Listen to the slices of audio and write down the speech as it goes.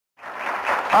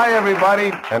Hi,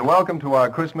 everybody, and welcome to our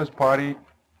Christmas party.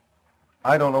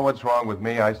 I don't know what's wrong with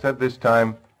me. I said this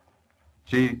time,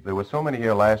 gee, there were so many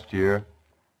here last year.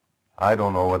 I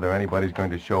don't know whether anybody's going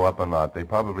to show up or not. They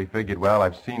probably figured, well,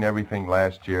 I've seen everything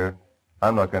last year.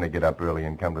 I'm not going to get up early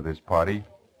and come to this party.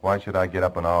 Why should I get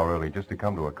up an hour early just to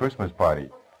come to a Christmas party?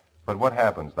 But what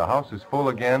happens? The house is full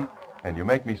again, and you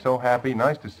make me so happy.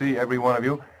 Nice to see every one of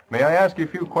you. May I ask you a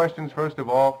few questions, first of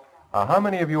all? How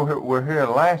many of you were here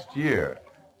last year?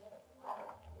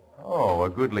 Oh, a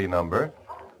goodly number.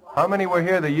 How many were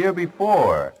here the year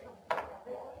before?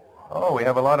 Oh, we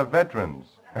have a lot of veterans.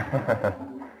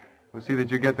 We'll see that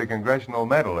you get the Congressional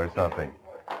Medal or something.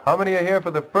 How many are here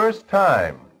for the first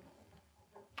time?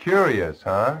 Curious,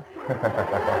 huh?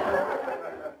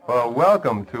 Well,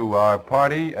 welcome to our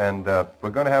party, and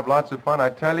we're going to have lots of fun. I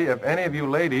tell you, if any of you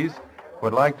ladies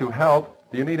would like to help,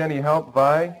 do you need any help,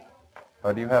 Vi?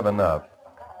 Or do you have enough?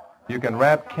 You can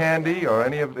wrap candy, or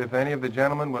if any of the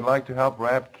gentlemen would like to help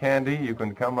wrap candy, you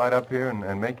can come right up here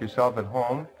and make yourself at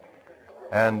home.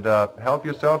 And help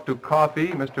yourself to coffee.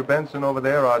 Mr. Benson over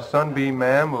there, our Sunbeam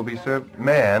man, will be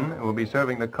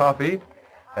serving the coffee.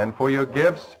 And for your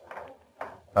gifts,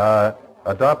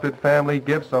 adopted family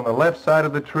gifts on the left side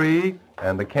of the tree,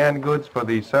 and the canned goods for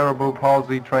the Cerebral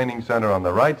Palsy Training Center on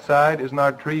the right side. Isn't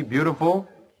our tree beautiful?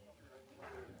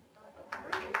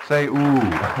 Say ooh.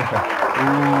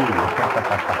 Ooh.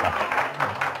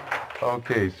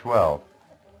 Okay, swell.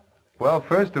 Well,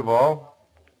 first of all,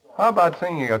 how about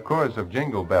singing a chorus of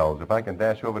Jingle Bells, if I can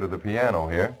dash over to the piano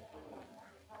here.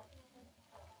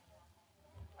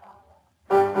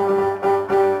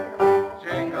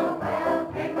 Jingle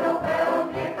bell, jingle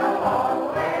bell, jingle all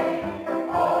the way.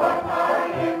 Oh, what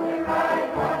fun it is to ride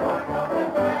one horse open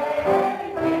sleigh.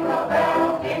 Jingle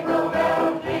bell, jingle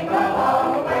bell, jingle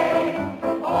all the way.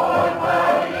 Oh, what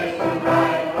fun it is to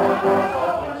ride one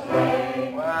horse open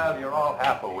sleigh. Well, you're all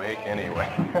half awake anyway.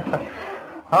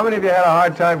 How many of you had a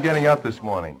hard time getting up this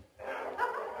morning?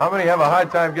 How many have a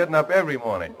hard time getting up every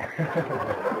morning?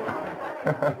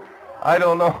 I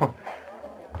don't know.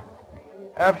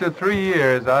 After 3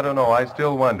 years, I don't know. I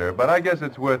still wonder. But I guess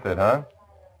it's worth it, huh?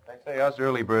 They say us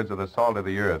early birds are the salt of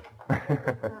the earth.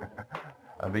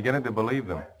 I'm beginning to believe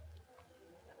them.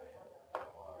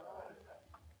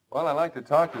 Well, I'd like to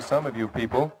talk to some of you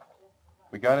people.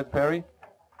 We got it, Perry?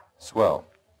 Swell.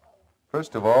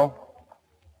 First of all,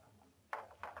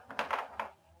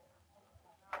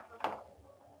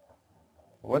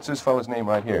 what's this fellow's name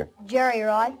right here? Jerry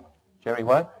Rice. Jerry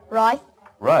what? Rice.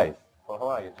 Rice. Well, how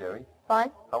are you, Jerry?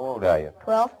 Fine. How old are you?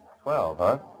 12. 12,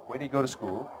 huh? Where do you go to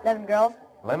school? Lemon Grove.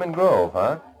 Lemon Grove,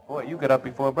 huh? Boy, you get up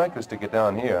before breakfast to get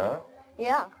down here, huh?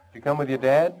 Yeah. Did you come with your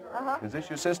dad? Uh-huh. Is this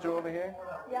your sister over here?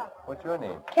 Yeah. What's your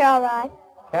name? Carol Rice.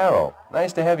 Carol.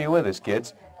 Nice to have you with us,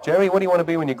 kids. Jerry, what do you want to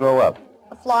be when you grow up?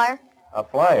 A flyer. A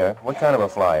flyer? What kind of a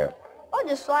flyer? Oh,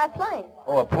 just fly a plane.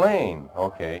 Oh, a plane.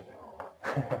 Okay.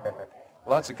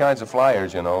 Lots of kinds of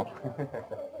flyers, you know.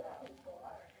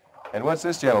 And what's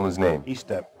this gentleman's name?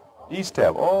 Eastep.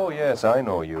 Eastep. Oh, yes, I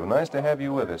know you. Nice to have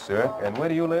you with us, sir. And where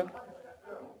do you live?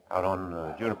 Out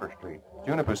on Juniper Street.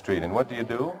 Juniper Street. And what do you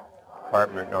do?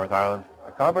 Carpenter at North Island.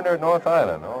 A carpenter at North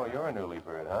Island. Oh, you're an early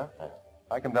bird, huh?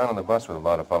 I come down on the bus with a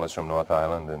lot of fellas from North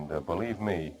Island, and believe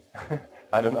me,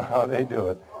 I don't know how they do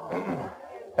it.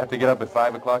 Have to get up at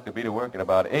 5 o'clock to be to work at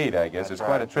about 8, I guess. That's It's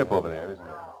quite right. a trip over there, isn't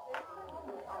it?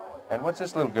 And what's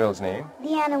this little girl's name?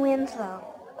 Deanna Winslow.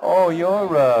 Oh,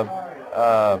 you're,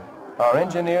 our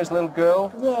engineer's little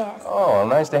girl? Yes. Oh, well,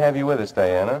 nice to have you with us,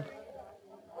 Diana.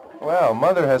 Well,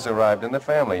 Mother has arrived in the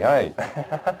family. Hi.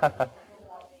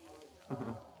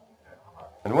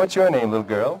 And what's your name, little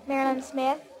girl? Marilyn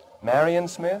Smith. Marion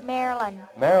Smith? Marilyn.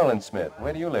 Marilyn Smith.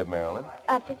 Where do you live, Marilyn?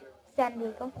 Up at San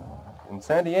Diego. In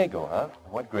San Diego, huh?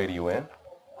 What grade are you in?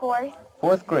 4th.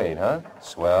 4th grade, huh?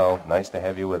 Swell. Nice to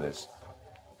have you with us.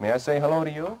 May I say hello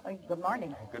to you? Good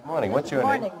morning. Good morning. What's your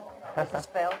Good name? morning. Mrs.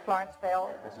 Feld, Florence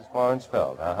Feld. Mrs. Florence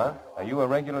Feld, uh-huh. Are you a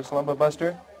regular slumber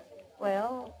buster?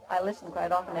 Well, I listen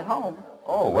quite often at home.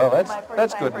 Oh, well, that's My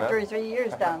good for enough. 2 or 3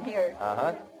 years down here.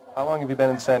 Uh-huh. How long have you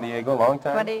been in San Diego? Long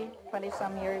time?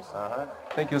 20-some years. Uh-huh.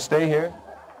 Think you'll stay here?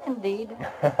 Indeed.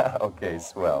 Okay,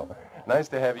 swell. Nice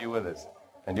to have you with us.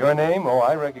 And your name? Oh,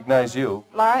 I recognize you.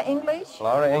 Laura English?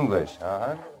 Laura English,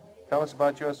 uh-huh. Tell us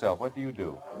about yourself. What do you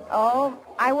do? Oh,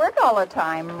 I work all the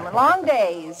time. Long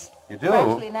days. You do?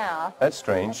 Especially now. That's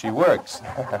strange. She works.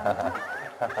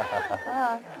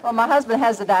 Well, my husband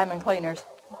has the diamond cleaners.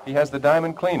 He has the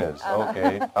diamond cleaners.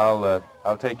 Okay.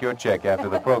 I'll take your check after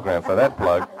the program for that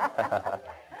plug.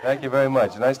 Thank you very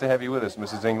much. Nice to have you with us,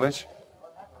 Mrs. English.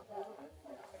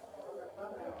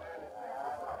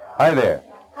 Hi there.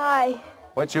 Hi.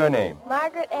 What's your name?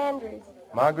 Margaret Andrews.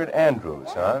 Margaret Andrews,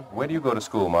 huh? Where do you go to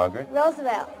school, Margaret?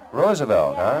 Roosevelt.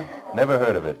 Roosevelt, huh? Never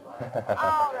heard of it.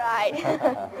 All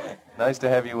right. Nice to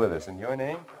have you with us. And your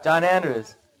name? John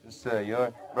Andrews. Is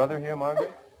your brother here,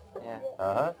 Margaret? Yeah.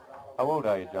 Uh-huh. How old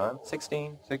are you, John?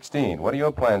 16. 16. What are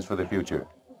your plans for the future?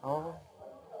 Oh,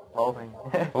 loafing.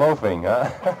 Loafing, huh?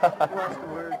 Who wants to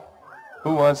work?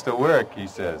 Who wants to work, he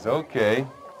says. Okay.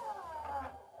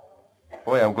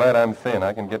 Boy, I'm glad I'm thin.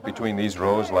 I can get between these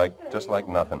rows just like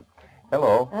nothing.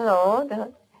 Hello.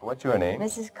 Hello, What's your name?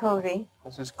 Mrs. Cody.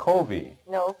 Mrs. Covey.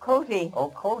 No, Cody. Oh,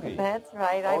 Cody. That's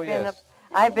right. Oh, yes.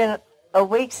 I've been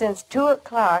awake since 2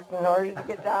 o'clock in order to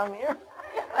get down here.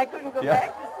 I couldn't go Yeah.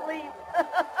 back to sleep.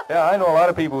 Yeah, I know a lot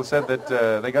of people said that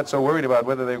they got so worried about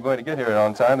whether they were going to get here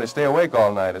on time, they stay awake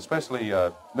all night, especially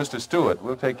Mr. Stewart.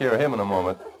 We'll take care of him in a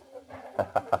moment.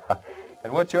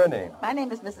 And what's your name? My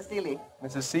name is Mrs. Seeley,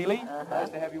 Mrs. Seeley? Nice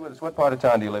to have you with us. What part of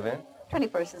town do you live in?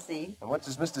 21st and C. And what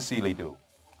does Mr. Seeley do?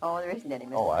 Oh, there isn't any,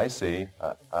 Mrs. Oh, I see.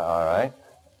 All right.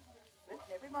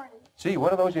 Every morning. Gee,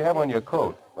 what are those you have on your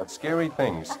coat? What scary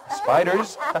things?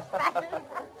 Spiders?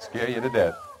 Scare you to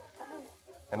death.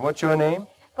 And what's your name?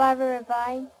 Barbara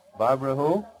Revine. Barbara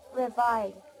who?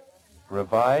 Revine.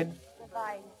 Revide?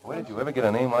 Revine. Where did you ever get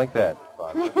a name like that,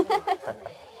 Barbara?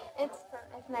 It's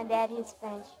my daddy is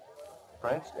French.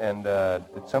 French? And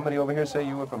did somebody over here say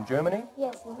you were from Germany?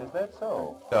 Yes. Is that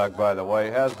so? Doug, by the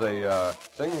way, has a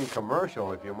singing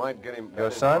commercial, if you might get him. Your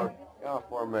son? Yeah,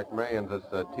 for McMahon's.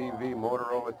 It's a TV,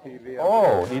 Motorola TV.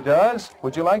 Oh, he does?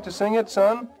 Would you like to sing it,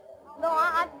 son? No,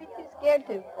 I'd be too scared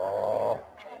to. Oh.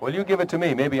 Well, you give it to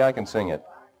me. Maybe I can sing it.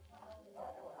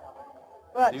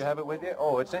 What? Do you have it with you?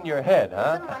 Oh, it's in your head,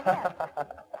 huh? It's in my head.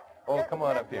 Oh, come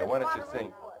on up here. Why don't you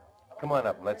sing? Come on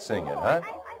up and let's sing it, huh? I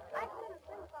couldn't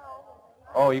sing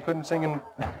so. Oh, you couldn't sing in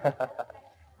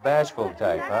bashful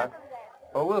type, huh?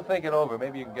 Well, we'll think it over.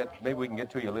 Maybe we can get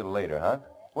to you a little later, huh?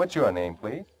 What's your name,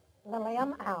 please?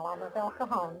 Lillian Allen of El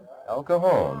Cajon. El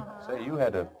Cajon. Say, you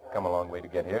had to come a long way to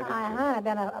get here, didn't you? I've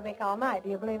been awake all night. Do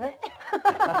you believe it?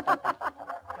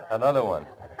 Another one.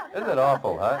 Isn't it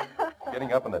awful, huh?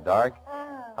 Getting up in the dark.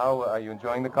 How are you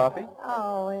enjoying the coffee?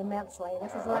 Oh, immensely.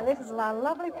 This is a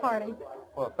lovely party.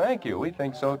 Well, thank you. We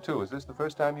think so, too. Is this the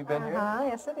first time you've been here?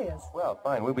 Yes, it is. Well,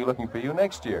 fine. We'll be looking for you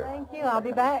next year. Thank you. I'll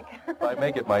be back. If I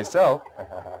make it myself.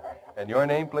 And your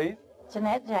name, please?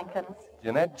 Jeanette Jenkins.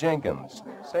 Jeanette Jenkins.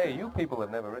 Say, you people have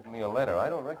never written me a letter. I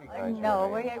don't recognize No,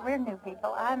 your name. we're new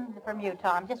people. I'm from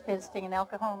Utah. I'm just visiting in El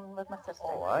Cajon with my sister.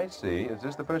 Oh, I see. Is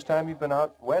this the first time you've been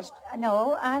out west?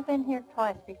 No, I've been here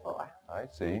twice before. I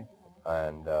see.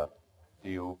 And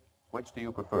which do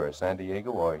you prefer, San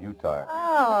Diego or Utah?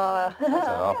 Oh. That's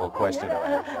an awful question to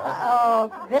ask. Huh?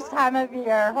 Oh, this time of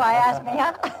year. Why ask me,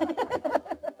 huh?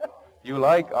 You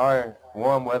like our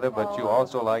warm weather, but you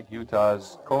also like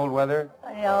Utah's cold weather?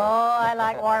 No, I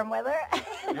like warm weather.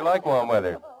 You like warm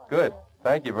weather. Good.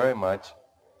 Thank you very much.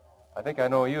 I think I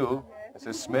know you.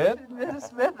 Mrs. Smith? Mrs.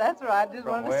 Smith, that's right. Just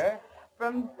From wanted to where?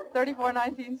 From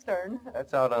 3419 Stern.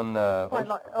 That's out on Point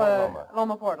Loma.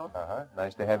 Loma Portal. Uh-huh.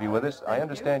 Nice to have you with us. I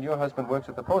understand your husband works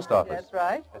at the post office. That's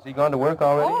right. Has he gone to work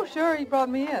already? Oh, sure, he brought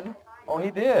me in. Oh,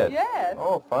 he did? Yes.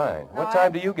 Oh, fine. No, What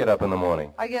time do you get up in the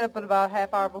morning? I get up at about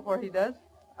half hour before he does.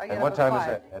 I get And up what at time 5. is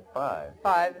that? At 5.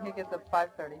 5, and he gets up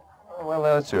 5:30. Oh, well,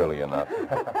 that's early enough.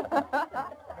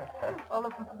 Well,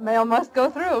 the mail must go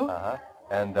through. Uh-huh.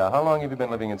 And how long have you been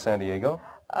living in San Diego?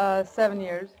 7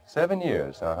 years. 7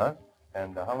 years, uh-huh.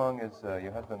 And how long has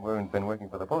your husband been working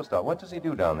for the post office? What does he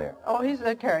do down there? Oh, he's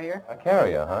a carrier. A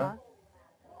carrier, huh?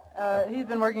 He's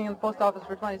been working in the post office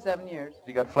for 27 years. Has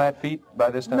he got flat feet by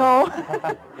this time? No.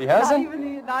 He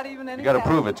hasn't? Not even any. You got to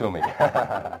prove it to me.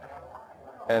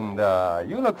 And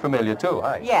you look familiar, too.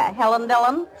 Hi. Yeah, Helen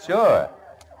Dillon. Sure.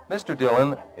 Mr.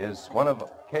 Dillon is one of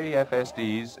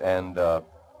KFSD's and the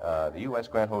U.S.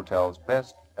 Grand Hotel's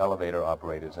best elevator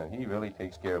operators, and he really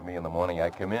takes care of me in the morning. I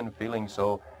come in feeling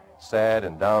so sad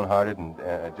and downhearted, and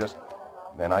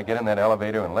then I get in that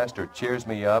elevator, and Lester cheers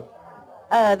me up.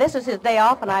 This is his day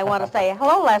off, and I want to say,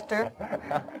 hello, Lester.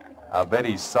 I'll bet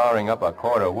he's sawing up a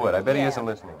cord of wood. I bet he isn't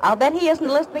listening. I'll bet he isn't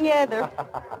listening either.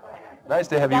 Nice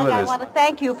to have you Doug, with I us. want to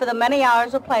thank you for the many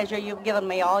hours of pleasure you've given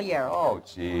me all year. Oh,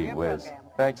 gee whiz.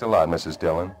 Thanks a lot, Mrs.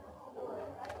 Dillon.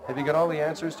 Have you got all the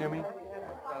answers, Jimmy?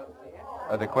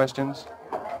 The questions?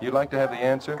 You'd like to have the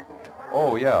answer?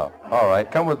 Oh, yeah. All right,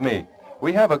 come with me.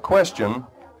 We have a question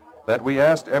that we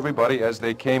asked everybody as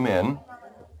they came in.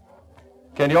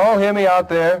 Can you all hear me out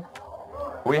there?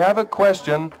 We have a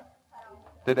question.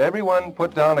 Did everyone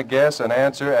put down a guess, an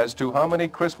answer as to how many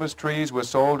Christmas trees were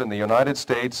sold in the United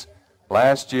States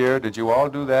last year? Did you all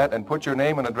do that and put your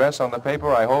name and address on the paper?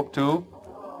 I hope, too.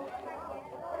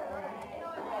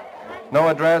 No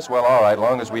address? Well, all right,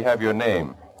 long as we have your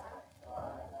name.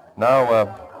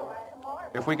 Now,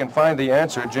 if we can find the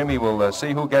answer, Jimmy will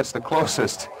see who gets the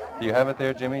closest. Do you have it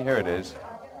there, Jimmy? Here it is.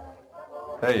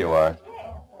 There you are.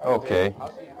 Okay.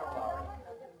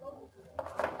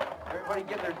 Everybody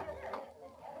get their...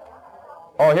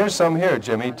 Oh, here's some here,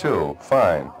 Jimmy, too.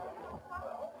 Fine.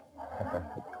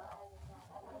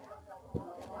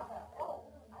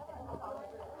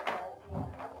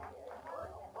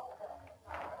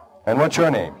 And what's your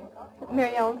name?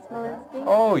 Mary Ellen Smolinski.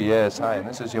 Oh, yes. Hi, and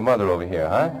this is your mother over here,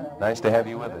 huh? Nice to have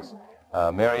you with us.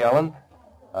 Mary Ellen,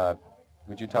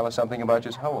 would you tell us something about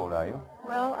just how old are you?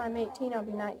 Well, I'm 18. I'll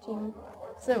be 19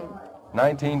 soon.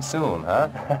 19 soon,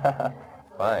 huh?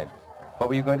 Fine. What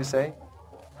were you going to say?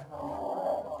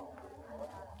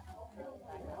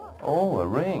 Oh, a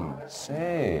ring.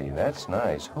 Say, that's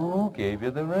nice. Who gave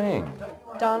you the ring?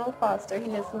 Donald Foster. He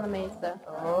lives in La Mesa.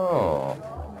 Oh.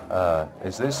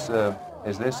 Is this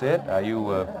it? Are you,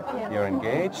 you're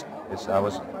engaged?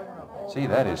 See,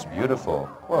 that is beautiful.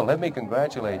 Well, let me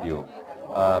congratulate you.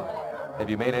 Have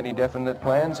you made any definite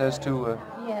plans as to,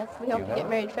 Yes, we hope to get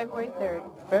married February 3rd.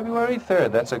 February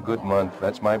 3rd, that's a good month.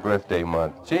 That's my birthday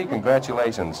month. Gee,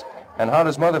 congratulations. And how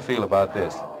does Mother feel about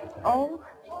this? Oh,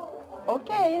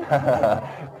 okay.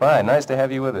 Fine, nice to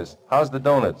have you with us. How's the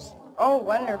donuts? Oh,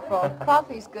 wonderful.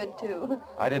 Coffee's good, too.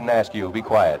 I didn't ask you. Be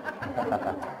quiet.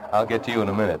 I'll get to you in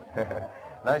a minute.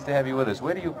 Nice to have you with us.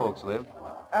 Where do you folks live?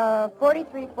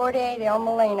 4348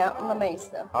 Elma Lane out in La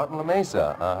Mesa. Out in La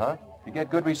Mesa, uh-huh. You get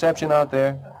good reception out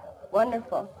there?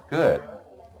 Wonderful. Good.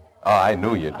 Oh, I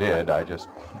knew you did. I just...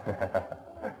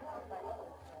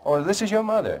 Oh, this is your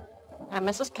mother. I'm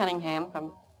Mrs. Cunningham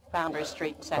from Boundary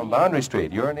Street, San From Diego. Boundary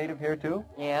Street. You're a native here, too?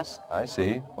 Yes. I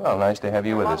see. Well, nice to have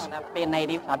you with Long us. enough to be a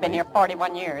native. I've been here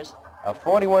 41 years.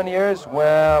 41 years?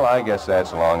 Well, I guess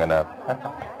that's long enough.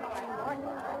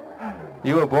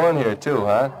 You were born here, too,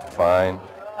 huh? Fine.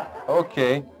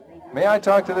 Okay. May I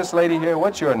talk to this lady here?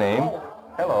 What's your name?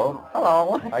 Hello.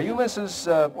 Hello. Are you Mrs.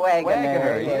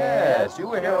 Wagoner, Yes. You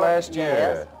were here last year.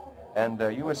 Yes. And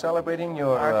you were celebrating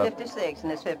your... 56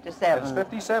 and it's 57. It's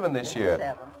 57 this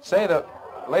year. 57.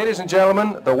 Ladies and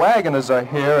gentlemen, the Wagoners are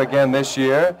here again this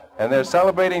year, and they're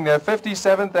celebrating their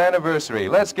 57th anniversary.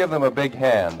 Let's give them a big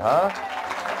hand, huh?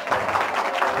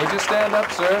 Would you stand up,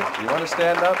 sir? You want to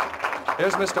stand up?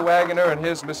 Here's Mr. Wagoner, and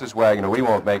here's Mrs. Wagoner. We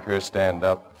won't make her stand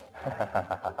up.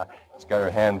 She's got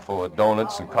her hand full of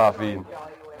donuts and coffee.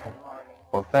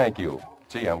 Well, thank you.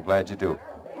 Gee, I'm glad you do.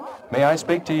 May I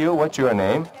speak to you? What's your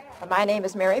name? My name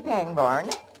is Mary Pangborn.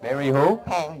 Mary who?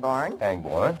 Pangborn.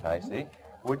 Pangborn, I see.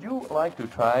 Would you like to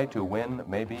try to win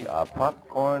maybe a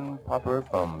popcorn popper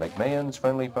from McMahon's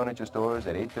Friendly Furniture Stores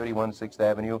at 831 6th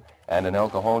Avenue and in El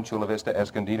Cajon, Chula Vista,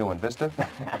 Escondido, and Vista?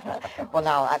 Well,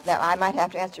 now, I might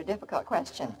have to answer a difficult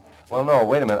question. Well, no,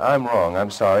 wait a minute. I'm wrong. I'm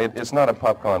sorry. It's not a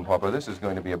popcorn popper. This is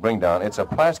going to be a bring down. It's a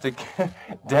plastic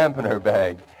dampener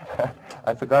bag.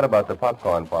 I forgot about the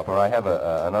popcorn popper. I have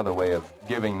another way of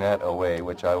giving that away,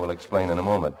 which I will explain in a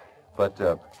moment. But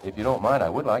if you don't mind, I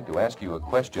would like to ask you a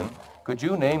question. Could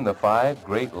you name the 5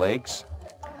 Great Lakes?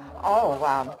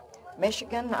 Oh,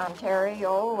 Michigan,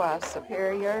 Ontario,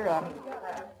 Superior,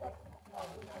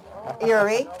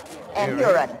 Erie, and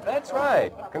Huron. That's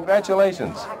right.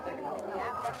 Congratulations.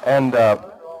 And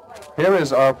here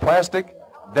is our plastic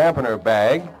dampener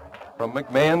bag from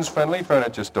McMahon's Friendly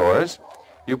Furniture Stores.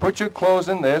 You put your clothes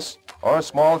in this, or a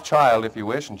small child if you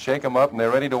wish, and shake them up and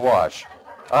they're ready to wash.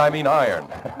 I mean iron.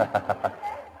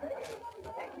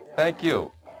 Thank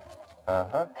you.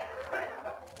 Uh-huh.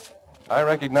 I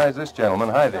recognize this gentleman.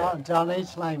 Hi there. John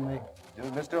H. Langley.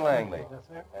 Mr. Langley. Yes,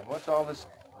 sir. And what's all this,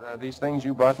 these things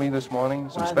you brought me this morning?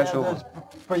 Some Well, special that's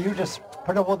for you to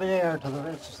put over the air to the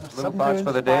little thoughts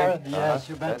for the day? Yes,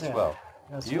 you bet. That's there. swell.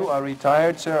 Yes, You sir. are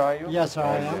retired, sir, are you? Yes, sir,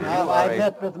 I am. You I are a-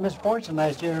 met with misfortune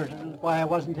last year. Why I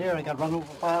wasn't here. I got run over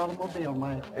by an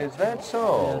automobile. Is that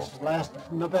so? Yes, last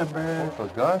November. For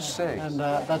gosh sakes. And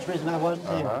that's the reason I wasn't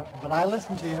here. But I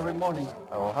listen to you every morning.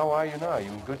 Oh, how are you now?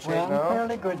 You in good shape Well, I'm now?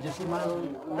 fairly good. You see, my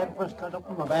leg was cut up,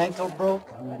 my ankle broke,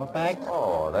 and my back.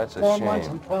 Oh, that's a 4 shame. months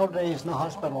and 12 days in the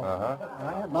hospital. Uh-huh.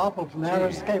 I had an awful narrow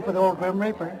escape with the old Grim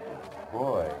Reaper.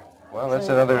 Boy. Well, that's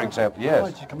another example. Why Yes.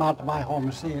 don't you come out to my home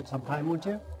and see it sometime, won't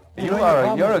you? You're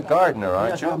a gardener,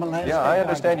 aren't Yes, you? I'm a landscape Yeah, I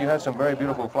understand gardener. you have some very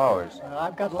beautiful flowers.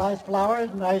 I've got nice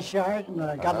flowers, nice yard, and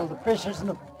I got all the fishes in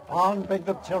the pond, big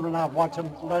the children out, watch them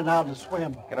learn how to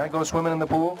swim. Can I go swimming in the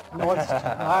pool? No, it's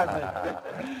hardly.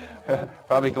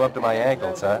 Probably go up to my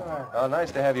ankles, huh? Oh,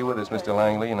 nice to have you with us, Mr.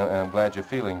 Langley, and I'm glad you're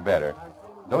feeling better.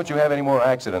 Don't you have any more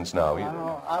accidents now?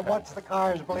 I watch the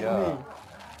cars, believe Yeah. me.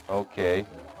 Okay.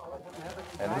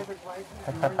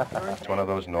 It's one of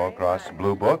those Norcross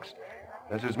blue books.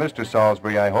 This is Mr.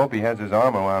 Salisbury. I hope he has his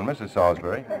arm around Mrs.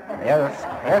 Salisbury. Yes,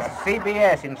 that's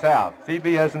CBS himself.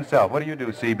 CBS himself. What do you do,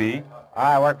 CB?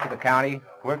 I work for the county.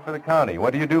 Work for the county.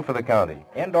 What do you do for the county?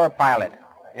 Indoor pilot.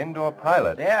 Indoor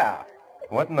pilot? Yeah.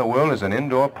 What in the world is an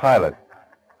indoor pilot?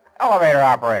 Elevator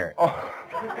operator. Oh,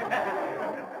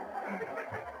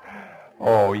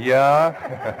 oh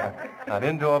yeah? An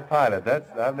indoor pilot.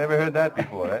 I've never heard that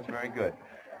before. That's very good.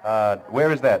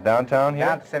 Where is that? Downtown here?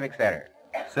 Down at Civic Center.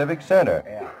 Civic Center?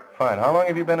 Yeah. Fine. How long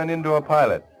have you been an indoor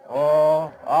pilot?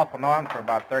 Oh, off and on for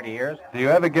about 30 years. Do you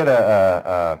ever get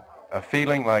a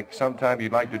feeling like sometime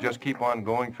you'd like to just keep on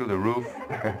going through the roof?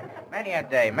 Many a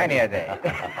day, many a day.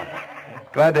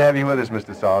 Glad to have you with us,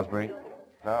 Mr. Salisbury.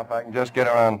 Now, if I can just get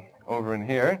around over in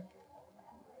here.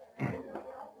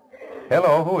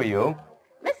 Hello, who are you?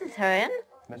 Mrs. Hearn.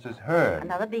 Mrs. Hearn.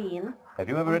 Another bean. Have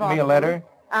you ever written me a letter?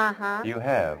 Uh-huh. You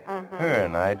have? Mm-hmm.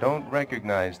 Hearn, I don't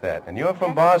recognize that. And you're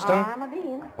from Boston? I'm a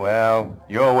bean. Well,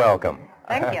 you're welcome.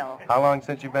 Thank you. How long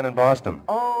since you've been in Boston?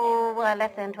 Oh, I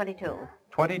left there in 22.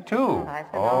 22? I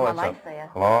spent all my that's life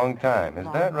there. a long time. Is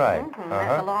that right? Mm-hmm.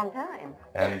 That's a long time.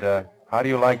 And how do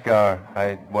you like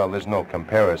well, there's no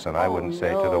comparison, I wouldn't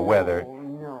say, to the weather.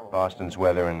 No. Boston's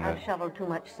weather and I've shoveled too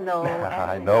much snow.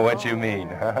 I know what you mean.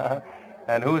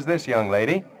 And who's this young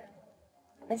lady?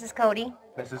 Mrs. Cody.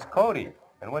 Mrs. Cody.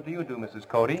 And what do you do, Mrs.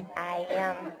 Cody?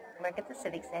 I work at the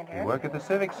Civic Center. You work at the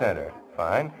Civic Center.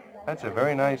 Fine. That's a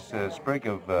very nice sprig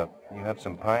of, you have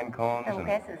some pine cones. And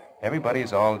cresses.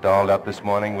 Everybody's all dolled up this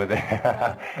morning with it.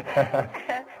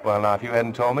 Well, now, if you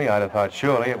hadn't told me, I'd have thought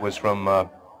surely it was from,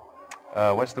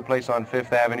 what's the place on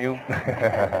Fifth Avenue?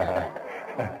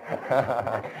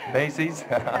 Macy's?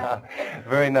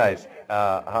 Very nice.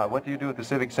 What do you do at the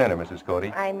Civic Center, Mrs.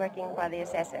 Cody? I'm working for the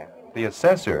assessor. The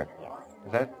assessor? Yes.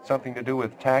 Is that something to do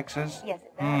with taxes? Yes,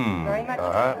 it does. Very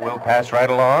much. We'll pass right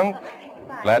along.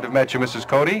 Glad to have met you, Mrs.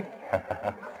 Cody.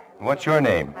 What's your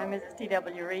name? I'm Mrs.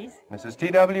 T.W. Reese. Mrs.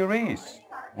 T.W. Reese.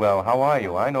 Well, how are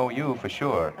you? I know you for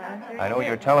sure. I know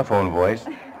your telephone voice.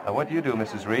 What do you do,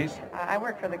 Mrs. Reese? I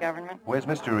work for the government. Where's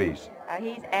Mr. Reese?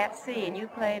 He's at sea, and you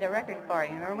played a record for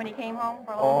him. Remember when he came home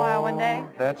for a little while one day?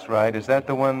 That's right. Is that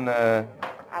the one?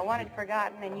 I Want It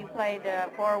Forgotten, and you played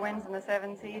Four Winds and the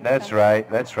Seven Seas. That's right.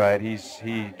 That's right. He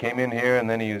came in here, and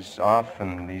then he was off,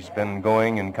 and he's been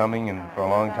going and coming and for a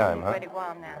long time, huh? He's on his way to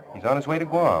Guam now. He's on his way to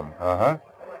Guam. Uh-huh.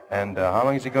 And how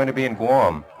long is he going to be in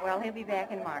Guam? Well, he'll be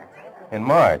back in March. In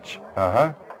March?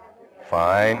 Uh-huh.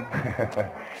 Fine.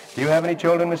 Do you have any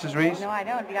children, Mrs. Reese? No, I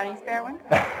don't. Have you got any spare ones?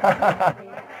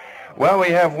 Well,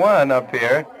 we have one up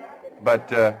here, but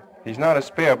he's not a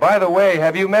spare. By the way,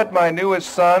 have you met my newest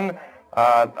son?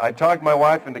 I talked my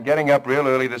wife into getting up real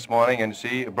early this morning, and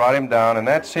she brought him down, and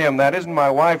that's him. That isn't my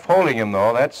wife holding him,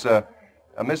 though. That's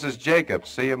Mrs. Jacobs.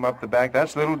 See him up the back?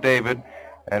 That's little David,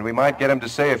 and we might get him to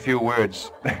say a few words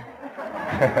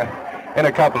in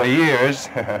a couple of years.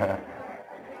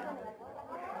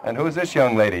 And who's this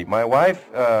young lady? My wife?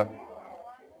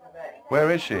 Where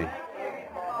is she?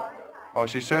 Oh,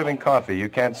 she's serving coffee. You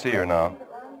can't see her now.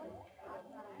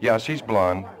 Yeah, she's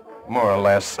blonde, more or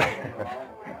less.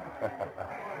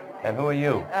 And who are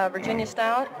you? Virginia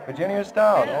Stout. Virginia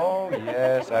Stout. Oh,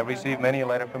 yes. I've received many a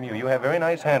letter from you. You have very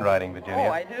nice handwriting, Virginia.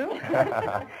 Oh, I do?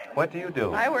 What do you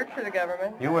do? I work for the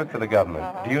government. You work for the government.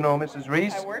 Uh-huh. Do you know Mrs.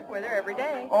 Reese? I work with her every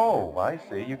day. Oh, I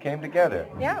see. You came together.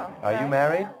 Yeah. Are you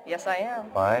married? Yes, I am.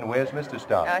 Fine. Where's Mr.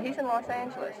 Stout? He's in Los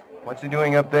Angeles. What's he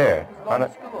doing up there? He's going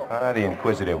to school. The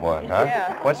inquisitive one, huh?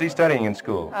 Yeah. What's he studying in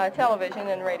school? Television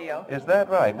and radio. Is that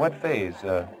right? What phase?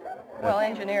 Well,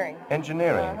 engineering.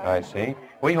 Engineering, Uh-huh. I see.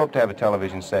 We hope to have a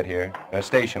television set here, a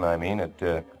station, I mean, at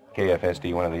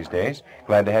KFSD one of these days.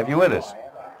 Glad to have you with us.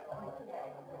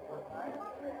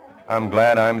 I'm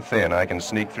glad I'm thin. I can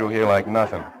sneak through here like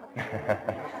nothing.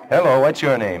 Hello, what's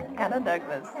your name? Anna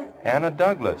Douglas. Anna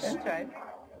Douglas. That's right.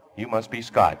 You must be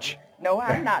Scotch. No,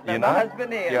 I'm not. No, You're my not?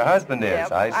 husband is. Your husband is,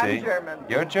 Yep, I see. I'm German.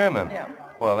 You're German? Yeah.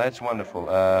 Well, that's wonderful.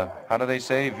 How do they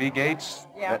say? V-Gates?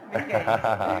 Yeah, V-Gates.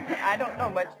 I don't know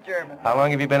much German. How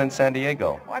long have you been in San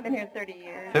Diego? Oh, I've been here 30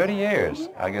 years. 30 years.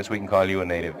 I guess we can call you a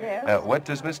native. Yes. What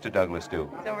does Mr. Douglas do?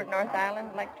 He's over at North Island,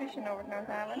 electrician over at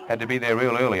North Island. Had to be there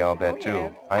real early, I'll bet, too.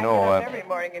 Yes. I know. get up every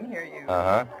morning and hear you.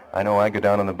 Uh-huh. I know I go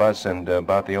down on the bus, and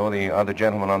about the only other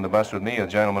gentleman on the bus with me, a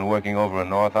gentleman working over in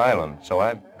North Island. So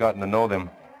I've gotten to know them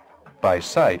by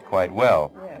sight quite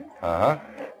well. Yes. Uh-huh.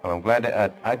 Well, I'm glad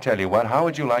to... I tell you what, how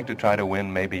would you like to try to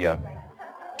win maybe a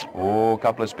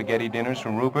couple of spaghetti dinners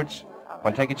from Rupert's?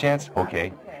 Want to take a chance?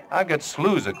 Okay. I've got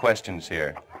slews of questions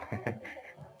here. I'm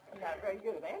not very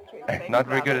good at answering. Not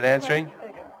very good at answering?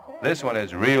 This one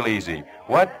is real easy.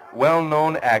 What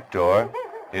well-known actor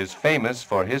is famous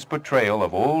for his portrayal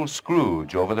of old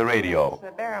Scrooge over the radio?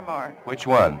 Barrymore. Which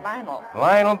one? Lionel.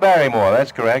 Lionel Barrymore,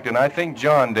 that's correct, and I think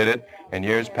John did it in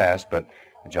years past, but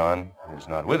John is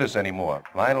not with us anymore.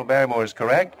 Lionel Barrymore is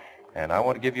correct, and I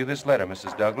want to give you this letter,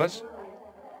 Mrs. Douglas,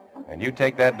 and you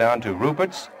take that down to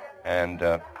Rupert's, and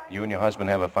you and your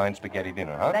husband have a fine spaghetti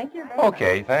dinner, huh? Thank you very much.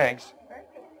 Okay, thanks.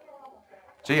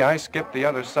 Gee, I skipped the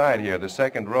other side here, the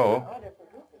second row.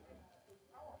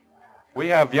 We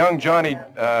have young Johnny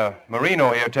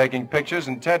Marino here taking pictures,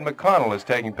 and Ted McConnell is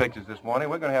taking pictures this morning.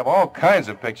 We're going to have all kinds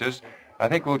of pictures. I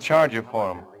think we'll charge you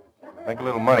for them. Make a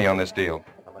little money on this deal.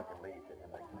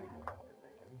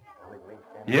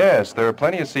 Yes, there are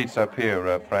plenty of seats up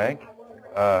here, Frank.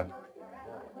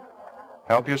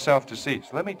 Help yourself to seats.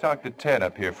 Let me talk to Ted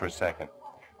up here for a second.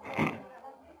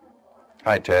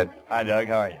 Hi, Ted. Hi, Doug.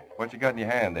 How are you? What you got in your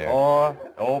hand there? Oh,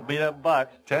 old beat-up buck.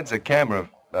 Ted's a camera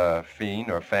fiend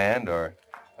or fan, or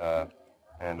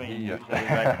and he.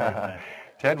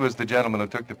 Ted was the gentleman who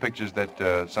took the pictures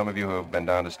that some of you who have been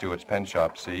down to Stewart's pen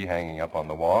shop see hanging up on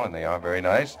the wall, and they are very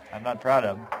nice. I'm not proud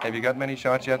of them. Have you got many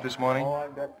shots yet this morning? Oh,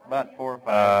 I've got about 4 or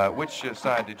 5. Which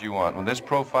side did you want? Well, this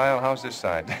profile? How's this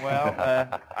side?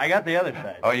 Well, I got the other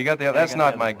side. Oh, you got the other? That's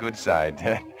not my good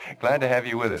side. Glad to have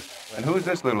you with us. And who's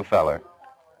this little feller?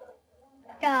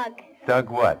 Doug. Doug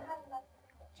what?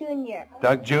 Junior.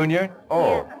 Doug Jr.?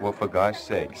 Oh, Yeah. well, for gosh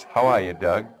sakes. How are you,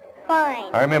 Doug? Fine.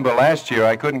 I remember last year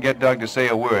I couldn't get Doug to say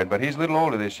a word, but he's a little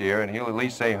older this year, and he'll at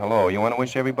least say hello. You want to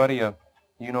wish everybody a,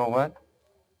 you know what?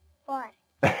 What?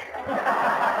 Merry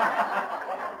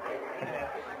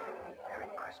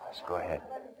Christmas. Go ahead.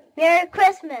 Merry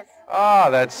Christmas. Ah,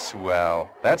 that's swell.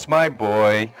 That's my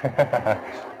boy.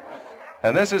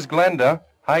 And this is Glenda.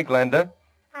 Hi, Glenda.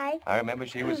 Hi. I remember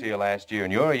she was here last year,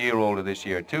 and you're a year older this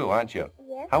year, too, aren't you?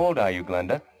 Yes. How old are you,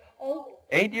 Glenda? 8.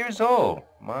 8 years old.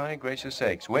 My gracious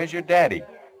sakes. Where's your daddy?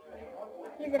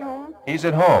 He's at home. He's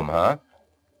at home, huh?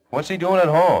 What's he doing at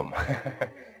home?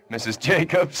 Mrs.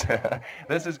 Jacobs.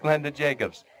 This is Glenda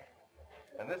Jacobs.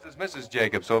 And this is Mrs.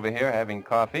 Jacobs over here having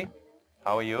coffee.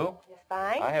 How are you? Just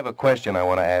fine. I have a question I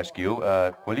want to ask you.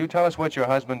 Will you tell us what your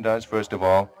husband does, first of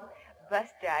all? Bus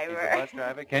driver. He's a bus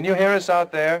driver. Can you hear us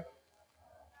out there?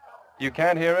 You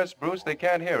can't hear us? Bruce, they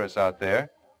can't hear us out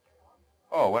there.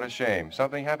 Oh, what a shame.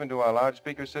 Something happened to our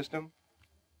loudspeaker system?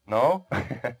 No?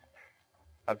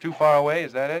 I'm too far away,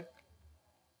 is that it?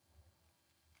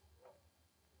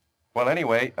 Well,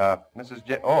 anyway,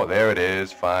 Mrs. Oh, there it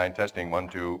is. Fine. Testing. 1,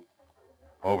 2.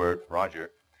 Over.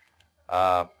 Roger.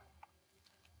 I'm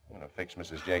going to fix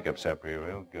Mrs. Jacobs up here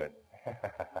real good.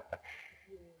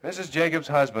 Mrs. Jacobs'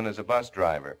 husband is a bus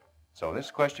driver. So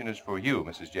this question is for you,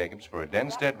 Mrs. Jacobs, for a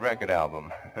Denstead record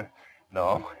album.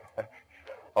 No.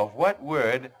 Of what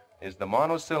word is the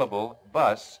monosyllable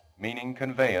bus, meaning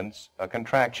conveyance, a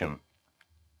contraction?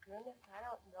 Goodness, I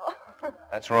don't know.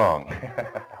 That's wrong.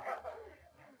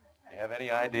 You have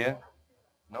any idea?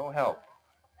 No help.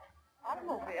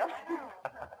 Automobile.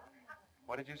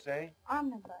 What did you say?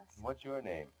 Omnibus. What's your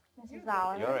name? Mrs.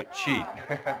 Oliver. You're a cheat.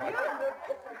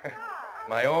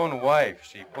 My own wife,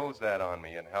 she pulls that on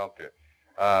me and helped her.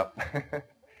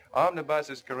 Omnibus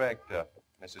is correct,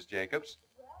 Mrs. Jacobs.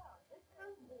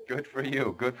 Good for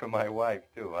you. Good for my wife,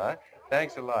 too, huh?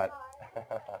 Thanks a lot.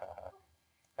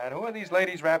 And who are these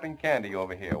ladies wrapping candy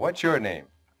over here? What's your name?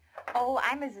 Oh,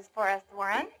 I'm Mrs. Forrest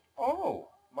Warren. Oh,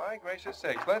 my gracious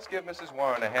sakes. Let's give Mrs.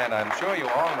 Warren a hand. I'm sure you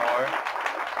all know her.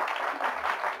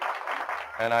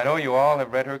 And I know you all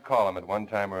have read her column at one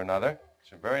time or another.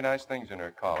 Some very nice things in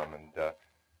her column. And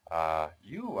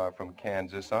you are from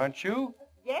Kansas, aren't you?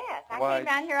 Yes, I Why- came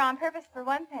down here on purpose for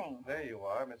one thing. There you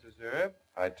are, Mrs. Erb.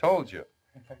 I told you.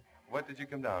 What did you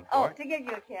come down Oh, for? to give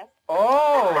you a kiss.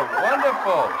 Oh,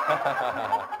 wonderful.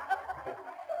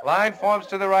 Line forms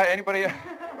to the right. Anybody?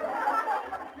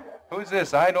 Who's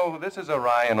this? I know this is a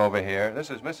Ryan over here. This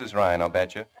is Mrs. Ryan, I'll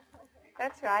bet you.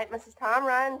 That's right, Mrs. Tom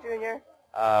Ryan, Jr.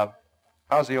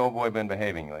 How's the old boy been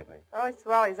behaving lately? Oh, he's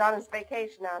swell. He's on his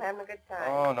vacation now and having a good time.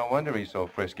 Oh, no wonder he's so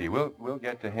frisky. We'll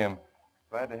get to him.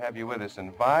 Glad to have you with us.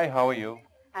 And Vi, how are you?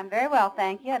 I'm very well,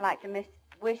 thank you. I'd like to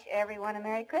wish everyone a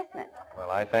Merry Christmas.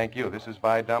 Well, I thank you. This is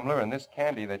Vi Dumbler, and this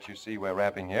candy that you see we're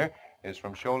wrapping here is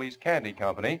from Sholey's Candy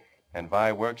Company. And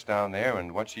Vi works down there,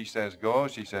 and what she says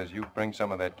goes. She says, you bring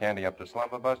some of that candy up to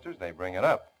Slumberbuster's, they bring it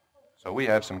up. So we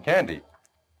have some candy.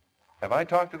 Have I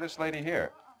talked to this lady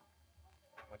here?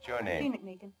 What's your name?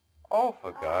 McMeekin. Oh,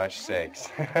 for gosh sakes.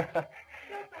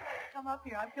 Come up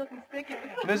here. I feel conspicuous.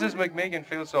 Mrs. McMeekin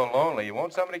feels so lonely.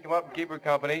 Won't somebody come up and keep her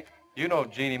company? You know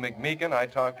Jeannie McMeekin. I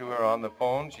talk to her on the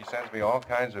phone. She sends me all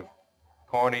kinds of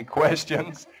corny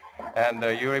questions. And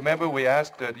you remember we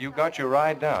asked, you got your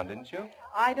ride down, didn't you?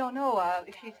 I don't know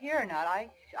if she's here or not.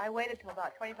 I waited till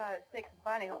about 25 to 6, and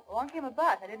finally along came a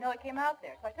bus. I didn't know it came out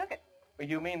there, so I took it.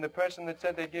 You mean the person that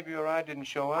said they'd give you a ride didn't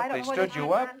show I up? don't They know what stood it you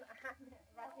is. up?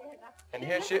 And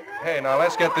here she... Hey, now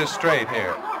let's get this straight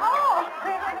here.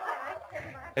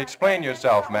 Explain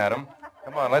yourself, madam.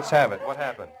 Come on, let's have it. What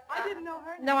happened? I didn't know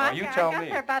her. No, you tell I got me.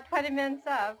 there about 20 minutes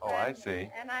up. Oh, I see.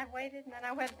 And I waited, and then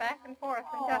I went back and forth.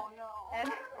 And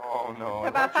Oh, no.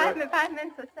 about What's 5 your-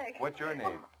 minutes to 6. What's your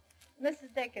name?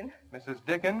 Mrs. Dickon. Mrs.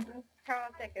 Dickon? Carl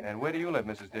Dickon. And where do you live,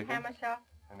 Mrs. Dickon? Hamershaw.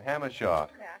 In Hamershaw.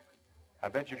 Yeah. I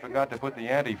bet you forgot to put the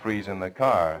antifreeze in the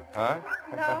car, huh?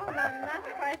 No, not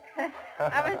quite.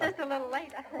 I was just a little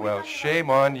late. Well, shame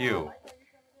on you.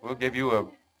 We'll give you a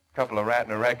couple of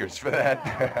Ratner records for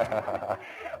that.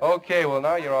 Okay, well,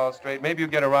 now you're all straight. Maybe you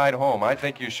get a ride home. I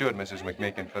think you should, Mrs.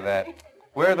 McMeekin, for that.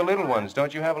 Where are the little ones?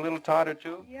 Don't you have a little tot or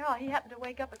two? Yeah, he happened to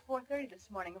wake up at 4:30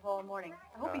 this morning of all morning.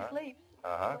 I hope he sleeps.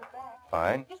 Uh-huh.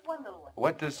 Fine. Just one little one.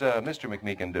 What does Mr.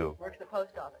 McMeekin do? Works at the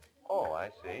post office. Oh, I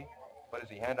see. What, does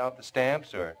he hand out the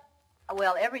stamps or?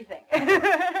 Well, everything.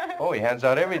 Oh, he hands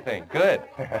out everything. Good.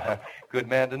 Good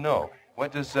man to know.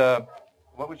 What does,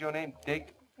 what was your name?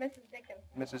 Dick? Mrs. Dickon.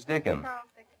 Mrs. Dickon. Charles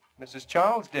Dickon. Mrs.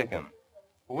 Charles Dickon.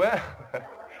 Well,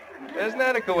 isn't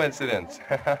that a coincidence?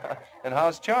 And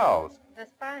how's Charles?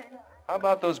 That's fine. How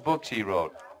about those books he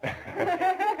wrote?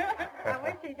 I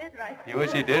wish he did write. You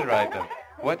wish he did write them.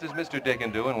 What does Mr.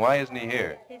 Dickon do, and why isn't he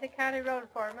here? He's a county road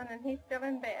foreman, and he's still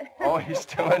in bed. Oh, he's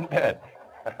still in bed.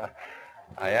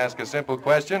 I ask a simple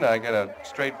question, I get a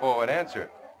straightforward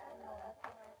answer.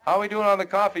 How are we doing on the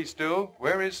coffee, Stu?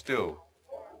 Where is Stu?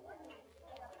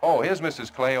 Oh, here's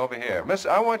Mrs. Clay over here.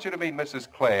 I want you to meet Mrs.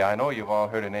 Clay. I know you've all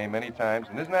heard her name many times,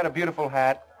 and isn't that a beautiful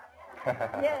hat?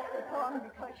 Yes, it's on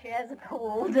because she has a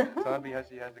cold. It's on because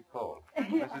she has a cold.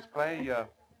 Mrs. Clay,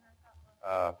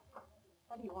 What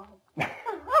do you want?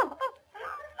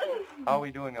 how are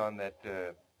we doing on that,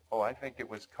 oh, I think it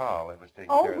was Carl that was taking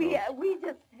Oh, care of those. we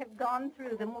just have gone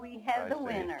through them. We have the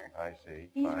winner. I see.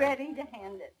 He's Fine. ready to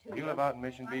hand it to You you. live out in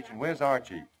Mission Beach, and where's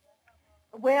Archie?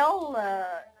 Well,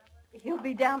 he'll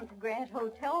be down at the Grand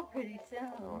Hotel pretty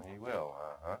soon. Oh, he will,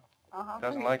 uh-huh. Uh-huh.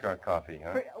 Doesn't like our coffee,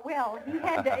 huh? Well, he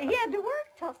had to work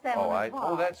till 7 o'clock.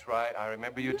 Oh, that's right. I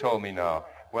remember you told me now.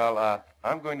 Well,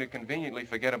 I'm going to conveniently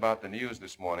forget about the news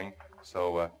this morning,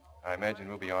 so I imagine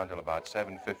we'll be on till about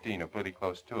 7:15 or pretty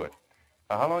close to it.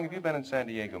 How long have you been in San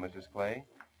Diego, Mrs. Clay?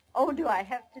 Oh, do I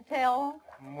have to tell?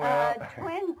 Well,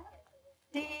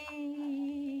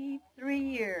 23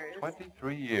 years.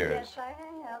 23 years. Yes, I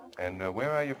have. And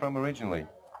where are you from originally?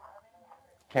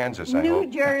 Kansas, I New hope.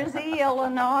 Jersey,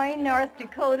 Illinois, North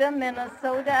Dakota,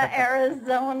 Minnesota,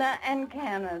 Arizona, and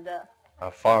Canada.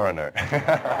 A foreigner.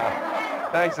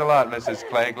 Thanks a lot, Mrs.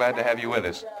 Clay. Glad to have you with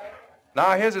us.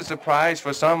 Now, here's a surprise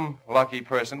for some lucky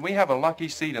person. We have a lucky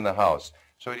seat in the house.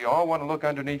 So you all want to look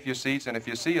underneath your seats, and if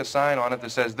you see a sign on it that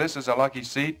says, "This is a lucky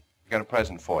seat," we've got a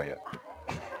present for you.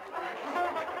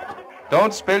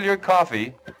 Don't spill your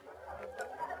coffee.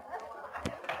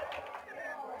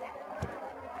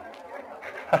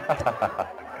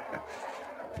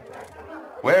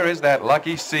 Where is that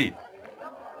lucky seat?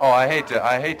 Oh, I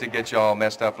hate to get you all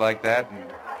messed up like that.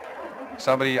 And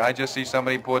I just see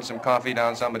somebody poured some coffee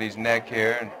down somebody's neck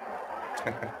here.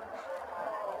 And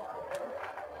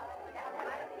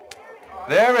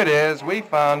there it is. We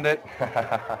found it.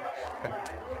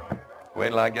 Wait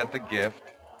till I get the gift.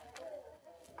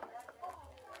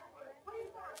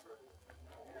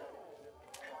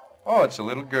 Oh, it's a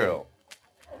little girl.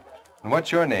 And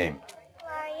what's your name?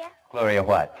 Gloria Gloria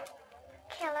what?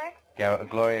 Keller.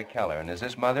 Gloria Keller. And is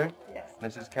this mother? Yes.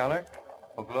 Mrs. Keller?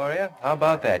 Well, Gloria, how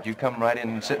about that? You come right in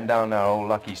and sitting down in our old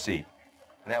lucky seat.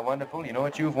 Isn't that wonderful? You know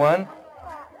what you've won?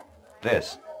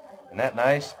 This. Isn't that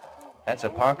nice? That's a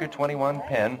Parker 21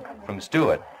 pen from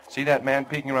Stewart. See that man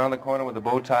peeking around the corner with the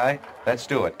bow tie? That's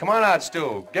Stewart. Come on out,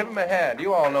 Stu. Give him a hand.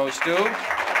 You all know Stu.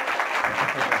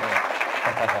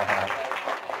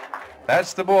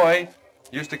 That's the boy.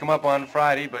 Used to come up on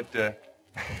Friday, but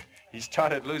he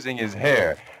started losing his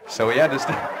hair. So he had to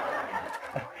stay.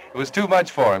 It was too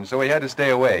much for him, so he had to stay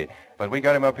away. But we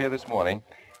got him up here this morning.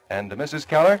 And Mrs.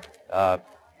 Keller,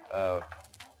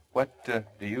 what do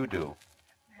you do?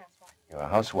 You're a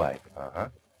housewife. Uh-huh.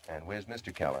 And where's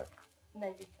Mr. Keller?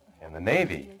 Navy. In the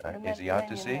Navy. In the Is he out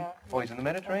to sea? Mediterranean, Oh, he's in the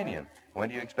Mediterranean. When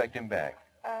do you expect him back?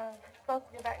 Supposed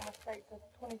to get back in the States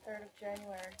the 23rd of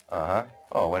January. Uh-huh.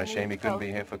 Oh, what a shame he couldn't be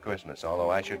here for Christmas, although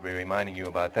I should be reminding you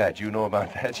about that. You know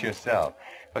about that yourself.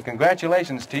 But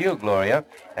congratulations to you, Gloria,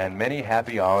 and many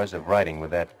happy hours of writing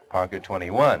with that Parker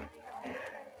 21.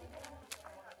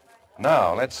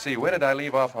 Now, let's see. Where did I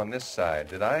leave off on this side?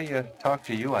 Did I talk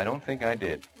to you? I don't think I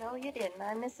did. No, you didn't.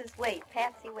 I'm Mrs. Waite,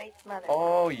 Patsy Waite's mother.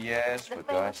 Oh, yes, The for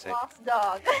God's famous sake. lost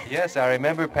dog. Yes, I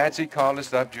remember Patsy called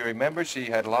us up. Do you remember she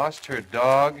had lost her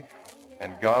dog?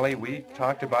 And golly, we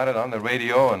talked about it on the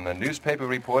radio, and the newspaper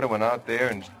reporter went out there,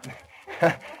 and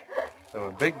there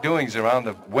were big doings around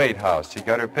the Waite house. She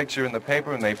got her picture in the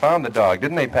paper, and they found the dog,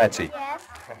 didn't they, Patsy? Yes.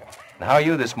 And how are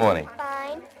you this morning?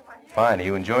 Fine. Fine. Are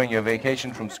you enjoying your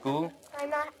vacation from school? I'm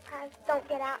not. I don't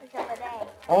get out until today.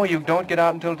 Oh, you don't get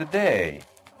out until today.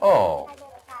 Oh. I go to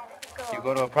private school. You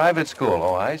go to a private school.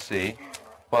 Oh, I see.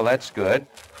 Well, that's good.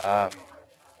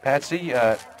 Patsy,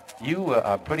 you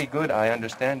are pretty good. I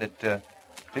understand that.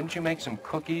 Didn't you make some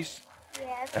cookies?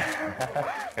 Yes.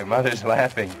 Your mother's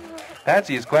laughing.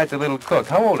 Patsy is quite the little cook.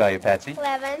 How old are you, Patsy?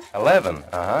 11. 11.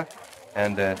 Uh-huh.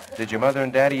 And did your mother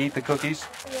and daddy eat the cookies?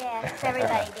 Yes,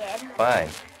 everybody did. Fine.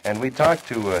 And we talked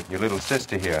to your little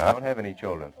sister here. I don't have any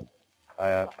children.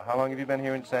 How long have you been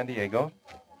here in San Diego?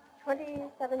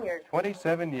 27 years.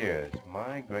 27 years.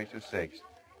 My gracious sakes.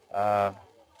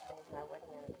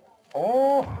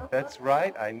 Oh, that's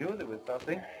right. I knew there was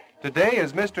something. Today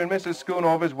is Mr. and Mrs.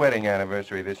 Schoonover's wedding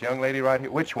anniversary. This young lady right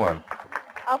here. Which one?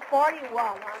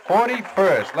 41.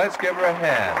 41st. Let's give her a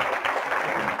hand.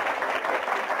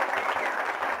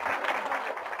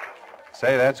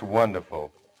 Say, that's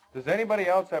wonderful. Does anybody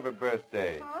else have a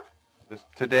birthday? Huh?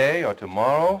 Today or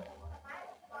tomorrow?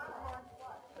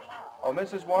 Oh,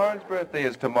 Mrs. Warren's birthday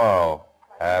is tomorrow.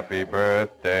 Happy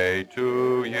birthday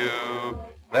to you.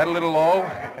 That a little low?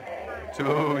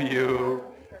 To you.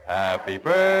 Happy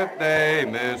birthday,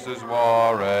 Mrs.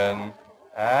 Warren.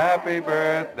 Happy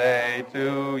birthday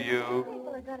to you.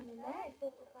 People are going to be married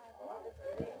 55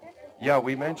 years. Yeah,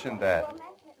 we mentioned that.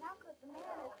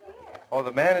 Oh,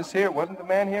 the man is here. Wasn't the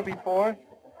man here before?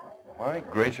 My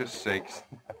gracious sakes.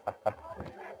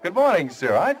 Good morning,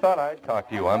 sir. I thought I'd talk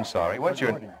to you. I'm sorry. What's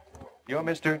your name? You're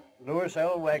Mr. Louis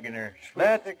L. Wagoner. Sweet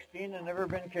That- 16 and never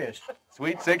been kissed.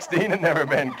 Sweet 16 and never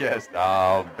been kissed.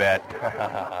 I'll bet.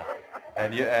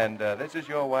 And this is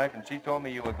your wife, and she told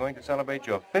me you were going to celebrate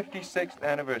your 56th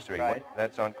anniversary. Right.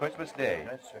 That's on Christmas Day.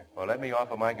 Yes, sir. Well, let me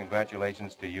offer my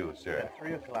congratulations to you, sir. At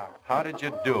 3 o'clock. How did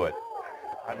you do it?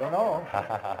 I don't know.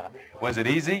 Was it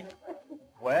easy?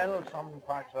 Well, some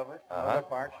parts of it. Uh-huh. Other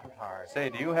parts was hard. Say,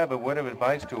 do you have a word of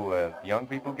advice to young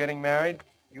people getting married?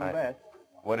 You bet.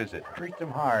 What is it? Treat them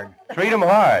hard. Treat them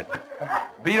hard.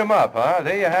 Beat them up, huh?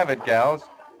 There you have it, gals.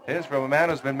 Here's from a man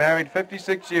who's been married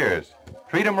 56 years.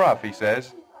 Treat them rough, he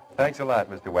says. Thanks a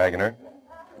lot, Mr. Wagoner.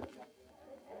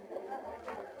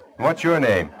 What's your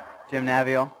name? Jim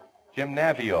Navio. Jim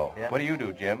Navio. Yeah. What do you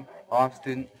do, Jim? Oh, I'm a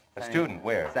student. A student.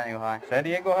 Where? San Diego High. San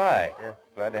Diego High. Yeah.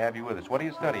 Glad to have you with us. What are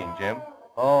you studying, Jim?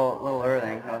 Oh, a little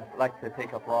everything. I'd like to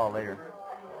take up law later.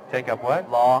 Take up what?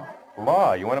 Law,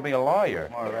 Law. You want to be a lawyer?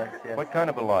 more or less, yes. What kind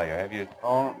of a lawyer? Have you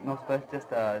Oh, no special, just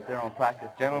general practice.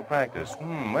 general practice?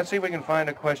 Let's see if we can find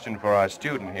a question for our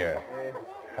student here.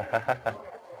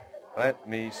 Let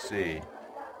me see.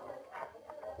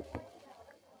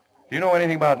 Do you know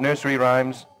anything about nursery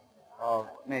rhymes? Oh,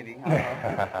 maybe. I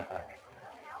don't know.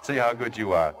 See how good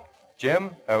you are.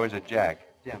 Jim, or was it Jack?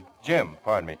 Jim. Jim,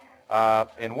 pardon me.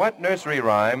 In what nursery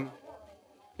rhyme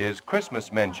is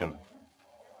Christmas mentioned?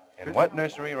 In what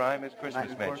nursery rhyme is Christmas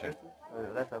Night Before mentioned?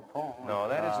 Christmas? That's a poem. No,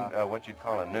 that isn't what you'd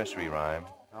call a nursery rhyme.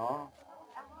 No,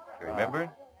 You remember?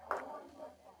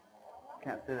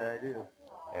 can't say that I do.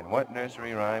 In what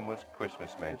nursery rhyme was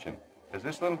Christmas mentioned? Does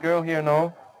this little girl here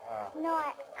know? No,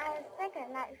 I was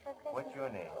thinking Night Before Christmas. What's your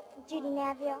name? Judy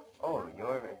Navio, Oh,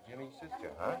 you're Jimmy's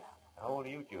sister, huh? How old are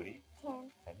you, Judy? 10.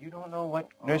 And you don't know what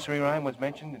nursery rhyme was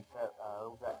mentioned? That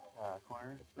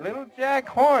corner. Little Jack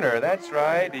Horner, that's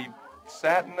right. He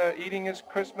sat eating his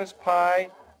Christmas pie.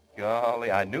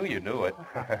 Golly, I knew you knew it.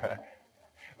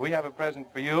 We have a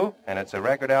present for you, and it's a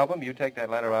record album. You take that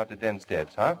letter out to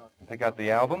Denstead's, huh? Pick out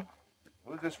the album.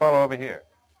 Who's this fellow over here?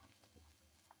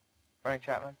 Frank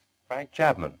Chapman. Frank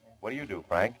Chapman. What do you do,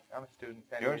 Frank? I'm a student.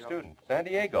 San You're a Diego. student. San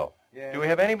Diego. Yeah. Do we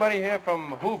have anybody here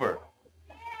from Hoover?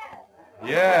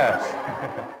 Yes.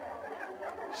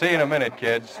 See you in a minute,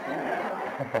 kids.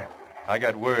 I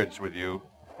got words with you.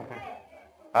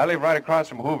 I live right across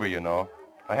from Hoover, you know.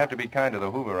 I have to be kind to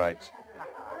the Hooverites.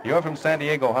 You're from San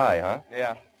Diego High, huh?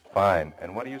 Yeah. Fine.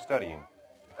 And what are you studying?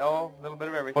 Oh, a little bit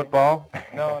of everything. Football?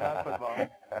 No, not football.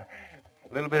 A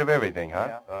little bit of everything,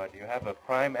 huh? Yeah. Do you have a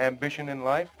prime ambition in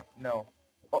life? No.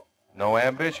 No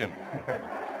ambition.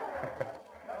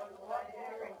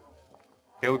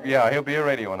 He'll be a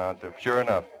radio announcer, sure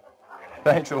enough.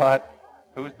 Thanks a lot.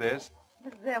 Who's this?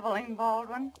 This is Evelyn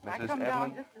Baldwin. I Mrs. come Evelyn?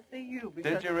 down just to see you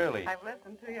because Did you really? I've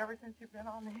listened to you ever since you've been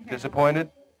on the air. Disappointed?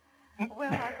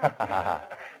 Well, I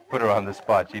Put her on the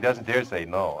spot. She doesn't dare say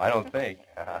no, I don't think.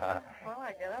 well,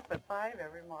 I get up at 5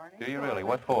 every morning. Do you really?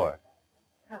 What for?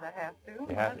 Because I have to.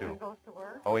 You have to. Husband goes to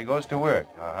work. Oh, he goes to work,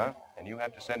 uh-huh. And you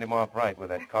have to send him off right with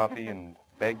that coffee and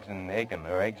eggs and bacon,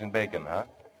 or eggs and bacon, huh?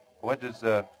 What does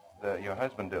your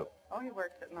husband do? Oh, he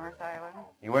works at North Island.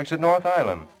 He works at North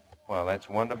Island. Well, that's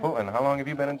wonderful. And how long have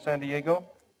you been in San Diego?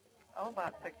 Oh,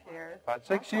 about 6 years. About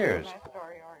 6 years.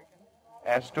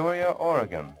 Astoria, Oregon. Astoria,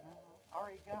 Oregon.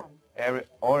 Oregon.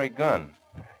 Oregon.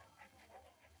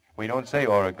 We don't say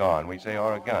Oregon. We say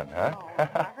Oregon, huh? Oh, I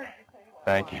heard you say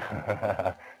Thank you.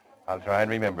 I'll try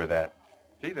and remember that.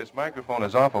 Gee, this microphone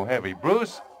is awful heavy.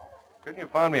 Bruce, couldn't you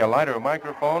find me a lighter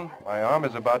microphone? My arm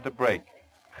is about to break.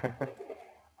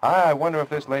 I wonder if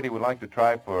this lady would like to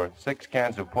try for 6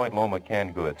 cans of Point Loma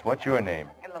canned goods. What's your name?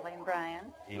 Lillian Bryan.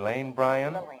 Elaine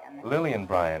Bryan? Lillian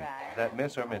Bryan. Bryan. Is that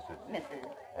Miss or Mrs.? Mrs.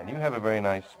 And you have a very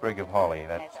nice sprig of holly.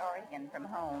 That's Oregon from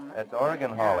home. That's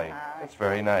Oregon holly. That's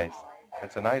very nice.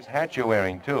 It's a nice hat you're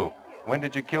wearing, too. When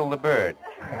did you kill the bird?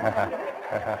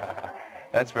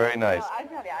 That's very nice. Well, I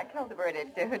tell you, I killed the bird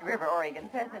at the Hood River, Oregon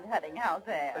pheasant hunting house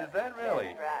there. Is that really?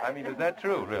 That's right. I mean, is that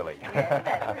true, really? Yes,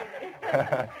 that's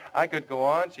really. I could go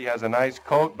on. She has a nice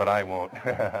coat, but I won't.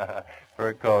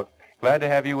 Fur coat. Glad to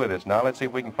have you with us. Now, let's see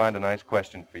if we can find a nice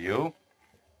question for you.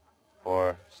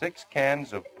 For 6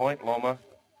 cans of Point Loma,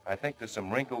 I think there's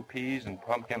some wrinkled peas and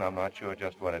pumpkin. I'm not sure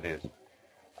just what it is.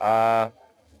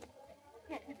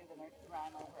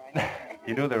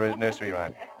 You do the nursery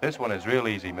rhyme. This one is real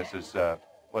easy, Mrs.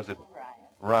 Was it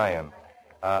Ryan?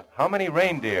 How many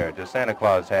reindeer does Santa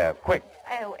Claus have? Quick.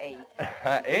 Oh, 8.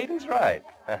 8 is right.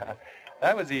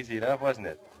 That was easy enough, wasn't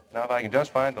it? Now, if I can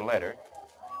just find the letter.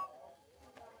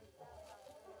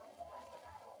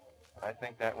 I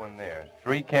think that one there.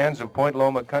 3 cans of Point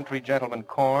Loma Country Gentleman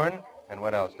corn. And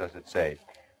what else does it say?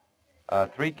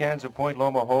 3 cans of Point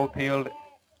Loma whole peeled.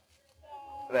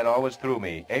 That always threw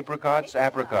me. Apricots,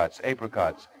 apricots,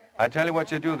 apricots. I tell you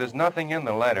what you do. There's nothing in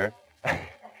the letter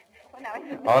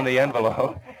on the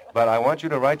envelope. But I want you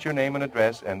to write your name and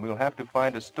address, and we'll have to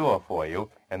find a store for you,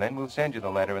 and then we'll send you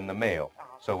the letter in the mail.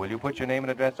 So will you put your name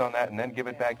and address on that and then give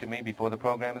it back to me before the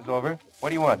program is over? What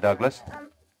do you want, Douglas?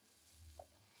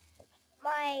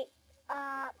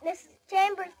 Mrs.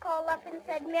 Chambers called up and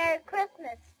said Merry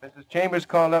Christmas. Mrs. Chambers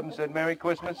called up and said Merry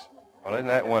Christmas? Well, isn't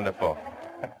that wonderful?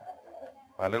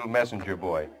 My little messenger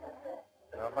boy.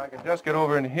 Now, if I can just get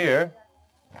over in here.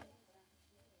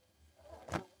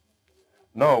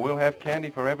 No, we'll have candy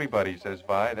for everybody, says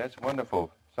Vi. That's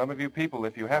wonderful. Some of you people,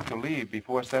 if you have to leave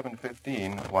before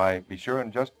 7:15, why, be sure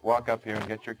and just walk up here and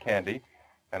get your candy.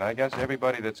 And I guess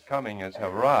everybody that's coming has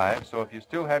arrived, so if you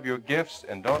still have your gifts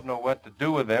and don't know what to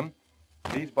do with them,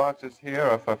 these boxes here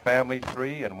are for Family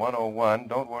 3 and 101.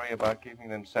 Don't worry about keeping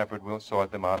them separate. We'll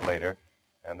sort them out later.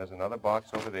 And there's another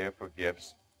box over there for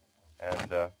gifts.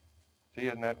 And, see,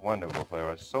 isn't that wonderful? There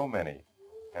are so many.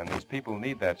 And these people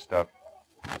need that stuff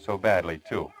so badly,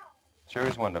 too. Sure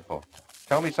is wonderful.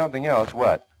 Tell me something else.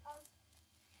 What?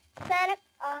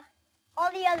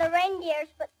 All the other reindeers,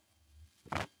 but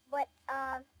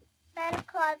Santa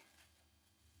Claus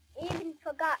even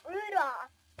forgot Rudolph.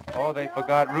 Oh, they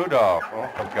forgot Rudolph. Oh,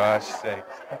 for gosh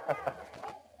sakes.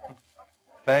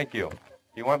 Thank you.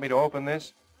 You want me to open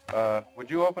this? Would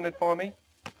you open it for me?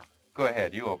 Go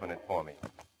ahead, you open it for me.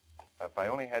 If I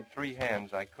only had 3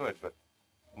 hands, I could, but...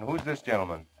 And who's this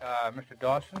gentleman? Mr.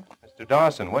 Dawson. Mr.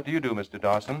 Dawson. What do you do, Mr.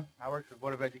 Dawson? I work for the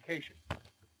Board of Education.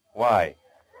 Why?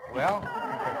 Well,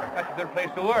 that's a good place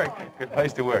to work. Good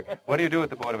place to work. What do you do at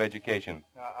the Board of Education?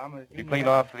 You clean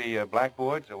off the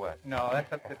blackboards or what? No,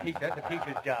 that's up to the teacher. That's the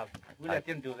teacher's job. We let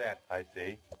them do that. I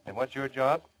see. And what's your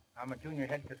job? I'm a junior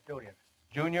head custodian.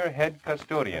 Junior head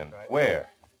custodian. Right. Where?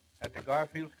 At the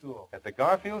Garfield School. At the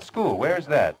Garfield School. Where's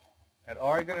that? At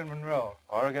Oregon and Monroe.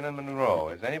 Oregon and Monroe.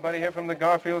 Is anybody here from the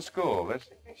Garfield School?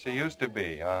 She used to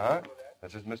be. Uh-huh.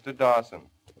 This is Mr. Dawson.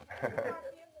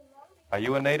 Are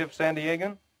you a native San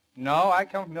Diegan? No, I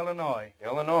come from Illinois.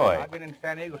 Illinois. I've been in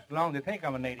San Diego so long they think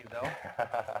I'm a native, though.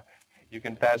 You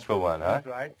can pass for one, huh? That's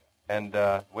right. And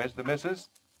where's the missus?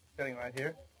 Sitting right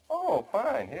here. Oh,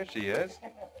 fine. Here she is.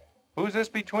 Who's this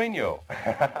between you?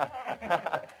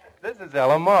 This is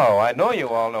Ella Morrow. I know you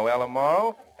all know Ella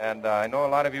Morrow, and I know a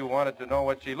lot of you wanted to know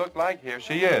what she looked like. Here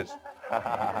she is.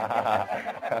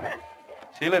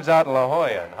 She lives out in La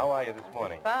Jolla. And how are you this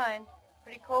morning? Fine.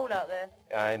 Pretty cold out there.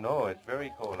 I know. It's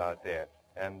very cold out there.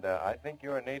 And I think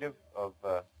you're a native of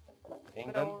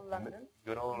England? Good old London.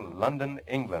 Good old London,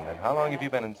 England. And how long have you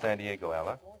been in San Diego,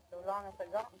 Ella? So long I've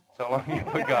forgotten. So long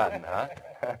you've forgotten, huh?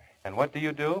 And what do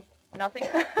you do? Nothing.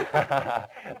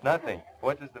 Nothing.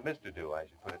 What does the mister do? I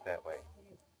should put it that way.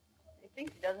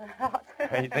 thinks he does it a lot.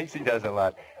 He thinks he does a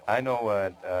lot. I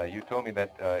know you told me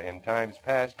that in times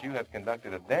past you have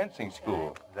conducted a dancing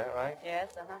school. Is that right?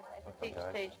 Yes, I teach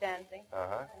stage dancing.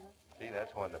 Uh-huh. See,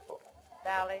 that's wonderful.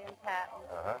 Ballet and tap.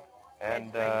 Uh-huh.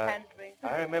 And handspring.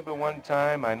 I remember one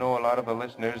time, I know a lot of the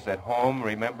listeners at home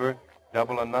remember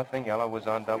Double or Nothing. Ella was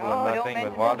on Double or Nothing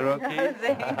with Walter O'Keefe.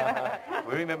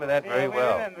 We remember that very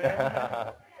well.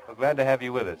 We're glad to have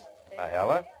you with us. Hi,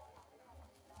 Ella.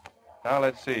 Now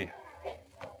let's see.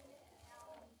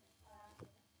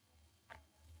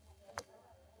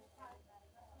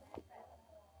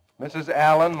 Mrs.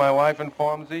 Allen, my wife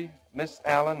informs me. Miss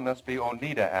Allen must be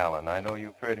Onita Allen. I know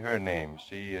you've heard her name.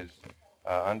 She is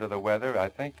under the weather. I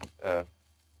think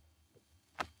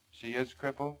she is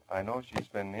crippled. I know she's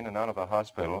been in and out of the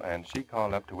hospital, and she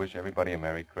called up to wish everybody a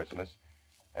Merry Christmas.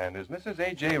 And there's Mrs.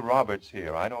 A.J. Roberts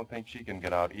here. I don't think she can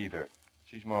get out either.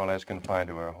 She's more or less confined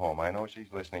to her home. I know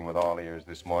she's listening with all ears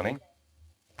this morning.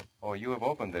 Oh, you have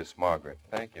opened this, Margaret.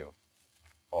 Thank you.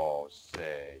 Oh,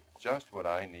 say, just what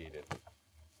I needed.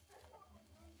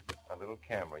 A little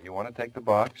camera. You want to take the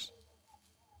box?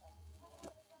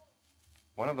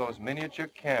 One of those miniature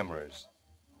cameras.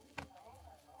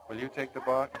 Will you take the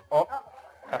box? Oh.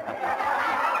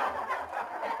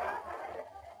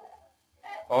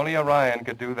 Only Orion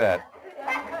could do that.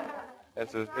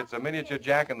 It's a miniature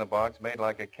jack-in-the-box made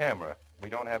like a camera. We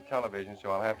don't have television,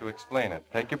 so I'll have to explain it.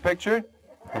 Take your picture.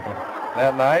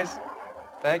 That nice?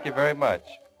 Thank you very much.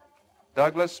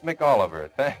 Douglas McOliver.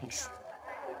 Thanks.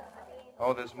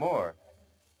 Oh, there's more.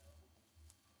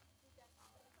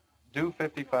 Do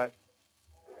 55.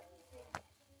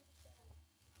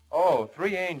 Oh,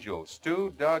 3 angels.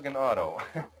 Stu, Doug, and Otto.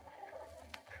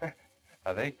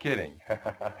 Are they kidding?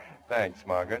 Thanks,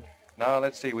 Margaret. Now,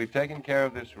 let's see. We've taken care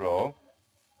of this row.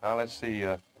 Now, let's see.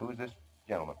 Who's this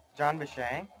gentleman? John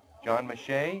Bichet. John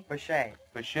Bichet? Bichet.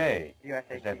 Bichet.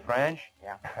 U.S.A. Is that French?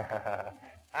 Yeah.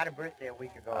 I had a birthday a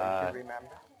week ago. You should remember.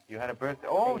 You had a birthday?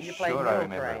 Oh, you played sure, Mule I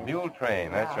remember. Train. Mule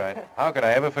Train, that's right. How could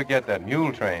I ever forget that?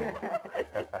 Mule Train.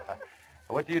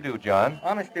 What do you do, John?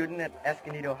 I'm a student at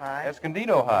Escondido High.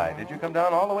 Escondido High. Did you come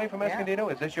down all the way from Escondido?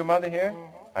 Is this your mother here?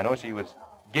 I know she was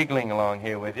giggling along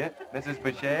here with you. Mrs.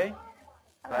 Bichet,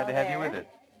 glad to have you with us.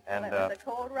 And it was a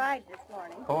cold ride this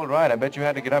morning. cold ride. I bet you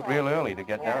had to get up real early to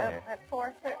get down here. At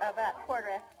about quarter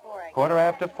after 4. Quarter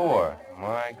after 4.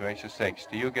 My gracious sakes.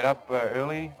 Do you get up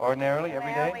early, ordinarily,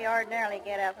 every day? We ordinarily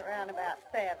get up around about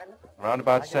 7. Around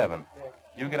about 7.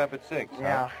 You get up at 6,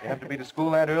 Yeah. huh? You have to be to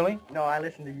school that early? No, I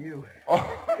listen to you. Oh.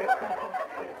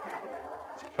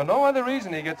 For no other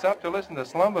reason, he gets up to listen to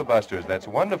Slumber Busters. That's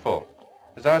wonderful.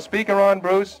 Is our speaker on,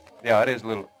 Bruce? Yeah, it is a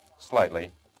little,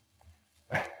 slightly.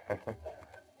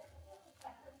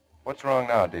 What's wrong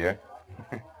now, dear?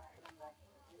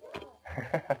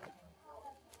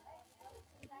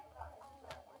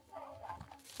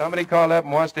 Somebody called up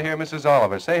and wants to hear Mrs.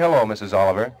 Oliver. Say hello, Mrs.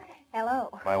 Oliver.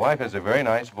 Hello. My wife has a very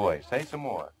nice voice. Say some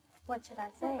more. What should I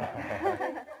say?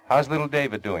 How's little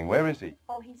David doing? Where is he?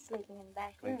 Oh, he's sleeping in the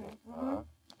back room.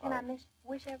 Can I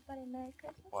wish everybody a Merry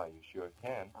Christmas? Why, you sure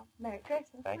can. Oh, Merry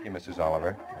Christmas. Thank you, Mrs.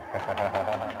 Oliver.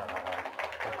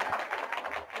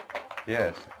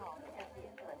 Yes.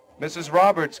 Mrs.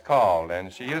 Roberts called,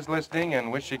 and she is listening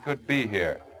and wish she could be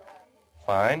here.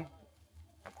 Fine.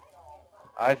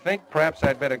 I think perhaps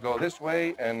I'd better go this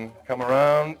way and come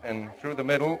around and through the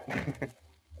middle.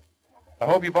 I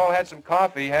hope you've all had some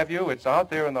coffee, have you? It's out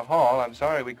there in the hall. I'm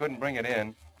sorry we couldn't bring it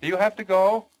in. Do you have to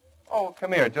go? Oh,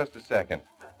 come here just a second.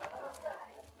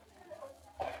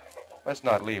 Let's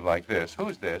not leave like this.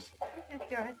 Who's this? This is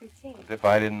Dorothy King. As if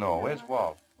I didn't know. Where's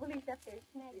Walt? Well, he's up there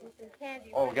snagging some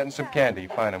candy. Oh, getting some candy.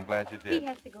 Fine, I'm glad you He did.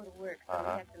 has to go to work, so we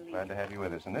have to leave. Glad to have you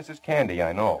with us. And this is Candy,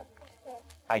 I know.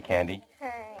 Hi, Candy.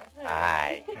 Hi.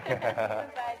 Hi.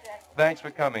 Thanks for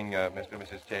coming, Mr. and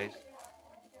Mrs. Chase.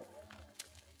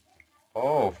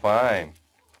 Oh, fine.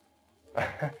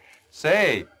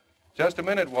 Say, just a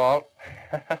minute, Walt.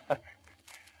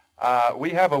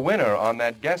 We have a winner on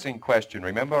that guessing question.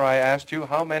 Remember I asked you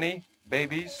how many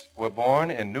babies were born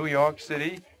in New York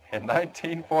City in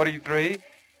 1943?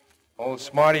 Old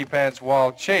smarty pants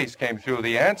Walt Chase came through.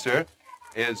 The answer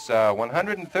is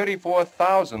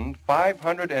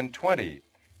 134,520.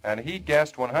 And he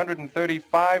guessed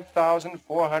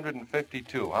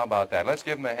 135,452. How about that? Let's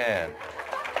give him a hand.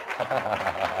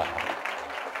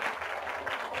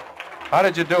 How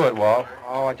did you do it, Walt?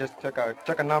 Oh, I just took a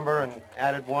number and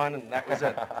added 1, and that was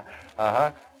it.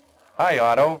 Uh-huh. Hi,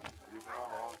 Otto.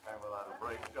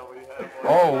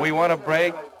 Oh, we want a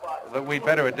break? We'd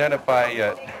better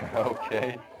identify...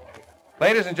 Okay.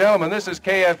 Ladies and gentlemen, this is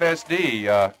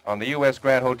KFSD on the U.S.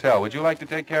 Grand Hotel. Would you like to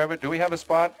take care of it? Do we have a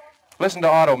spot? Listen to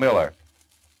Otto Miller.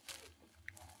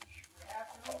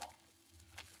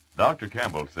 Dr.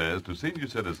 Campbell says to senior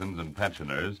citizens and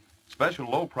pensioners, special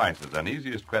low prices and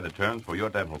easiest credit terms for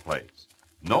your dental place.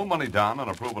 No money down on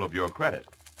approval of your credit,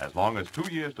 as long as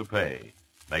 2 years to pay.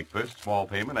 Make first small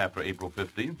payment after April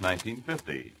 15,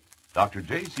 1950. Dr.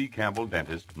 J.C. Campbell,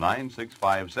 Dentist,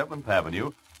 9657 7th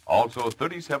Avenue, also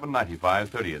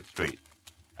 3795 30th Street.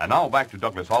 And now back to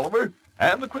Douglas Oliver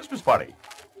and the Christmas party.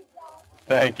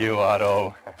 Thank you,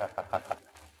 Otto.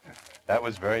 That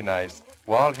was very nice.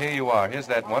 Walt, here you are. Here's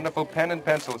that wonderful pen and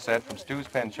pencil set from Stu's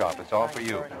Pen Shop. It's all for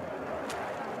you.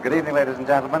 Good evening, ladies and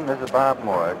gentlemen. This is Bob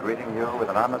Moore greeting you with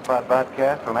an on-the-spot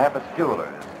broadcast from Abbott's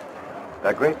Jewelers.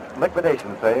 A great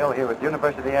liquidation sale here at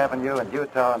University Avenue in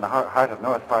Utah in the heart of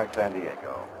North Park, San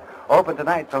Diego. Open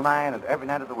tonight till 9 and every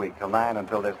night of the week till 9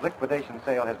 until this liquidation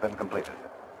sale has been completed.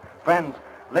 Friends,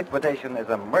 liquidation is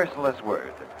a merciless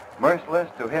word. Merciless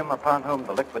to him upon whom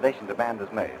the liquidation demand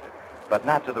is made, but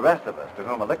not to the rest of us, to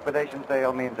whom a liquidation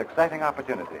sale means exciting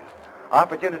opportunities.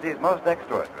 Opportunities most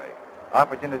extraordinary.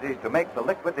 Opportunities to make the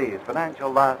liquidee's financial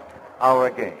loss our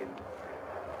gain.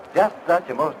 Just such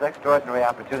a most extraordinary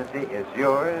opportunity is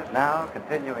yours now,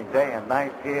 continuing day and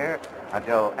night here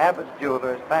until Abbott's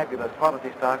Jewelers' fabulous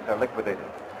quality stocks are liquidated.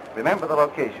 Remember the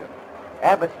location.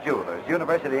 Abbott's Jewelers,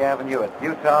 University Avenue at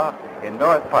Utah in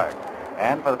North Park.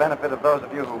 And for the benefit of those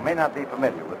of you who may not be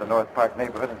familiar with the North Park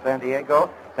neighborhood in San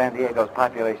Diego's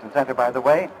population center, by the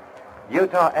way,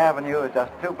 Utah Avenue is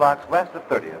just 2 blocks west of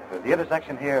 30th. The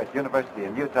intersection here at University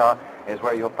in Utah is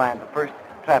where you'll find the first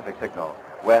traffic signal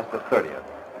west of 30th.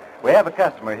 We have a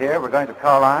customer here we're going to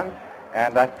call on,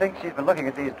 and I think she's been looking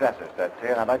at these dresser sets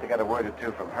here, and I'd like to get a word or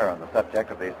two from her on the subject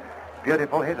of these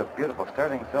beautiful, here's a beautiful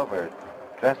sterling silver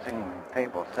dressing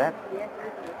table set. Yes,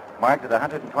 Marked at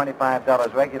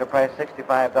 $125 regular price,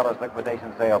 $65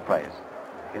 liquidation sale price.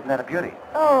 Isn't that a beauty?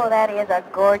 Oh, that is a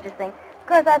gorgeous thing. Of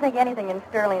course, I think anything in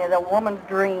sterling is a woman's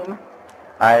dream.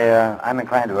 I'm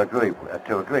inclined to agree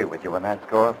with you on that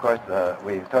score. Of course,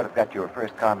 we sort of got your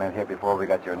first comment here before we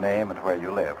got your name and where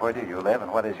you live. Where do you live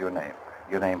and what is your name?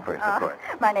 Your name first, of course.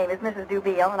 My name is Mrs.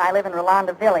 Dubiel, and I live in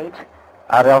Rolanda Village.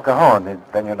 Out of El Cajon,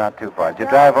 then you're not too far. Did you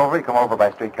drive over? You come over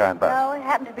by streetcar and bus? No, I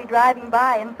happened to be driving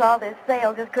by and saw this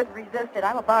sale. Just couldn't resist it.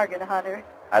 I'm a bargain hunter.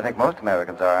 I think most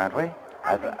Americans are, aren't we?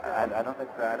 I don't think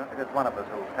there's one of us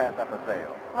who'll pass up a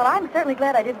sale. Well, I'm certainly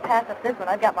glad I didn't pass up this one.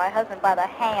 I've got my husband by the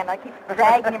hand. I keep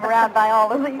dragging him around by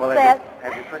all of these sets.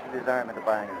 Have you twisted his arm into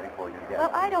buying anything for you yet?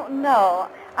 Well, I don't know.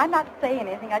 I'm not saying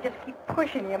anything. I just keep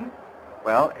pushing him.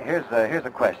 Well, here's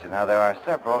a question. Now, there are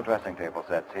several dressing table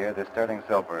sets here. This sterling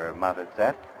silver mounted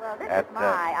set. Well, this is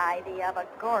my idea of a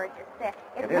gorgeous set.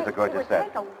 It is a gorgeous set.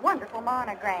 It makes a wonderful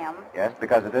monogram. Yes,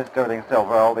 because it is sterling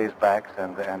silver, all these backs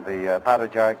and the powder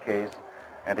jar case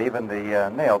and even the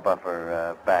nail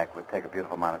buffer back would take a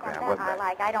beautiful monogram, Well, wouldn't that it? I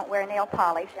like. I don't wear nail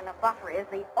polish, and a buffer is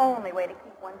the only way to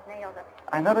keep one's nails up.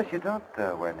 I notice you don't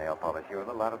wear nail polish. You're a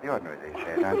little out of the ordinary these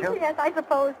days, aren't you? Yes, I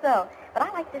suppose so. But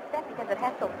I like this set because it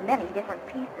has so many different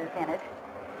pieces in it.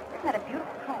 Isn't that a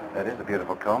beautiful comb? That is a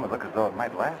beautiful comb. It looks as though it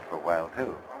might last for a while,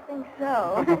 too. I think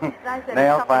so. I said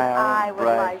Nail it's something file, I would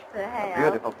brush, like to have. a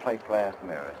beautiful plate glass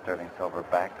mirror, sterling silver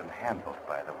backed and handled,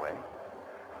 by the way.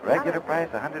 Regular price,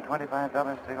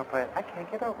 $125, single price. I can't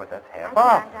get over it. That's half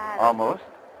off.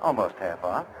 Almost half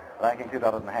off. Lacking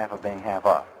 $2.50 of being half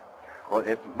off. Well,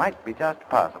 it might be just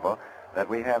possible that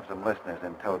we have some listeners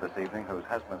in tow this evening whose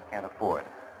husbands can't afford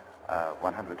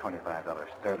 $125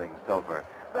 sterling silver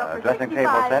dressing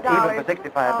table set, even for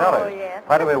 $65. Oh, yes.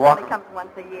 Why do we walk? It only comes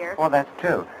once a year. Well, that's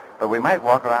true. But we might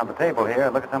walk around the table here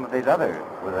and look at some of these others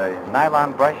with a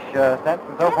nylon brush sets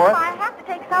and so forth. If I have to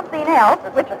take something else,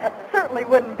 which certainly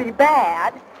wouldn't be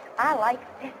bad, I like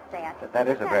this set. That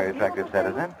is a very attractive set,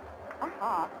 isn't it?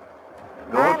 Uh-huh.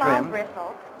 Gold Nylon trim.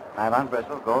 bristles. Nylon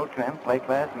bristle, gold trim, plate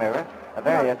glass mirror. A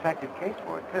very attractive case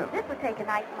for it, too. This would take a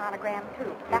nice monogram,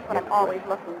 too. That's what I'm always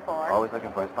looking for. Always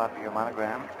looking for a spot for your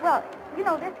monogram? Well, you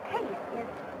know, this case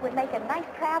would make a nice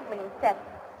traveling set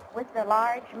with the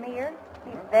large mirror.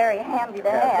 Be very handy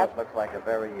to have. It looks like a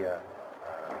very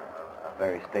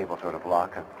stable sort of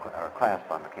lock or clasp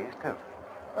on the case, too.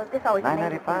 Well, this always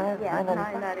 $9.95? Yeah,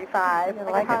 $9.95. I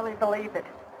can hardly believe it.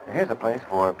 Here's a place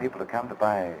for people to come to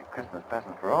buy Christmas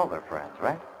presents for all their friends,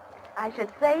 right? I should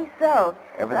say so.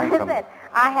 Everything Like from... I said,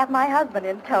 I have my husband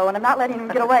in tow, and I'm not letting him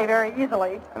get away very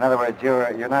easily. In other words,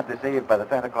 you're not deceived by the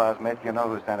Santa Claus myth. You know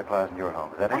who's Santa Claus in your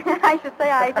home. Is that it? I should say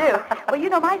I do. Well, you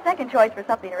know, my second choice for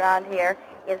something around here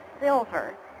is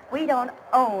silver. We don't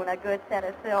own a good set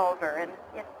of silver, and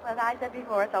it's, as I said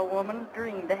before, it's a woman's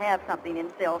dream to have something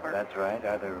in silver. That's right.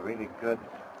 Either really good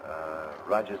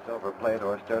Roger silver plate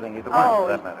or sterling, either Oh, one, for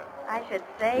that matter. I should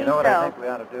say so. You know what I think we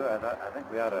ought to do? I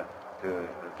think we ought to to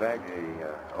drag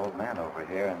the old man over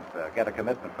here and get a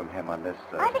commitment from him on this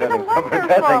I think it's a sterling silver wonderful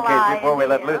dressing case before we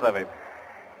let idea. loose of him.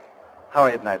 How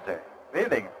are you tonight, sir? Good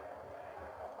evening.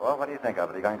 Well, what do you think of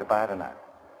it? Are you going to buy it or not?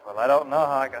 Well, I don't know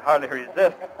how I could hardly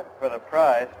resist for the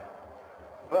price.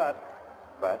 But,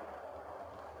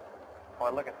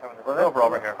 well, look at some of the silver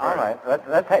over here. All right.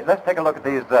 Let's take a look at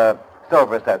these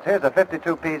silver sets. Here's a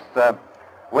 52-piece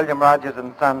William Rogers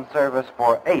and Son service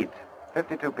for 8.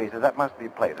 52 pieces. That must be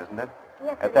plate, isn't it?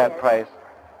 Yes, At it that is. price,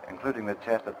 including the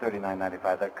chest at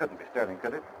 $39.95, that couldn't be sterling,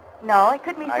 could it? No, it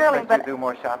could be I sterling, expect but you do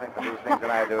more shopping for these things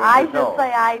than I do. I and should you know.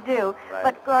 say I do. Right.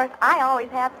 But, of course, I always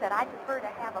have said I prefer to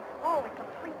have a full and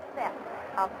complete set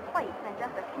of plates and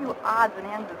just a few odds and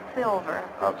ends of silver.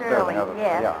 Of sterling.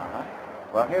 Yes. Yeah. Uh-huh.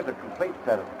 Well, here's a complete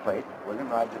set of plates, William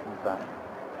Rogers and Son.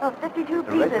 Oh, 52 It's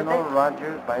pieces. original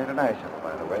Rogers by International,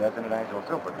 by the way. That's International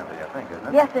Silver Company, I think, isn't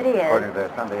it? Yes, it is. According to their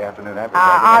Sunday afternoon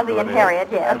advertising. Ozzie and Harriet,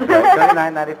 yes. That's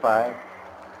right, $39.95.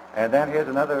 And then here's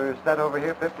another set over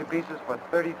here, 50 pieces for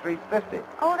 $33.50.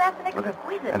 Oh, that's an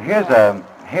exquisite And here's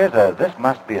set. this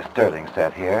must be a sterling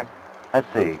set here. Let's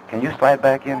see. Can you slide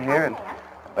back in here and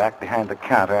back behind the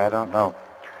counter? I don't know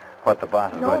what the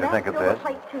boss is going to think of this.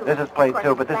 This is plate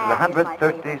 2, but this is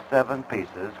 137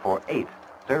 pieces for 8.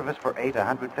 Service for 8,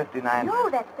 159. No,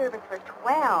 that's service for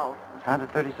 12. It's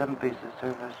 137 pieces,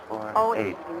 service for Oh,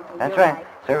 8. excuse me, That's you're right.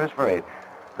 Service for 8.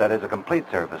 That is a complete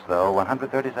service, though.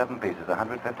 137 pieces,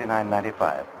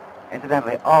 159.95.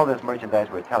 Incidentally, all this merchandise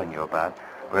we're telling you about,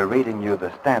 we're reading you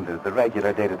the standard, the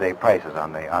regular day-to-day prices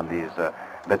on these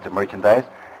bits of merchandise,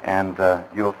 and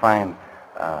you'll find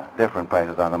different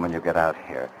prices on them when you get out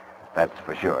here. That's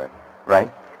for sure. Right?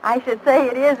 I should say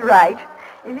it is right.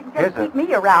 If you can just keep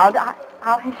me around,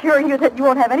 I'll assure you that you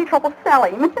won't have any trouble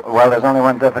selling. Well, there's only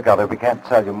one difficulty. We can't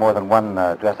sell you more than one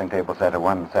dressing table set or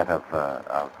one set of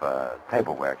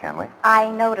tableware, can we? I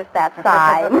noticed that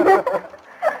sign.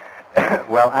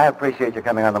 Well, I appreciate you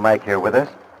coming on the mic here with us.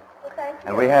 Well, thank you.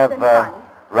 And we have,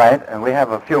 and we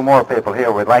have a few more people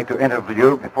here we'd like to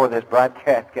interview before this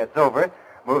broadcast gets over.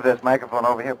 Move this microphone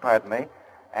over here, pardon me.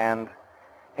 And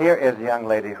here is a young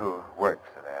lady who works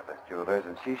at Atlas Jewelers,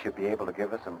 and she should be able to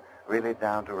give us some really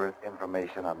down-to-earth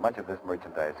information on much of this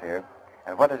merchandise here.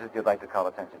 And what is it you'd like to call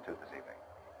attention to this evening?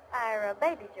 Our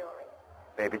baby jewelry.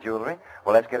 Baby jewelry?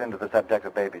 Well, let's get into the subject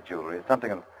of baby jewelry. It's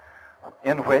something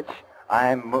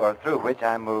through which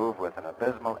I move with an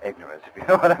abysmal ignorance, if you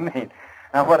know what I mean.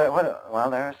 Now, well,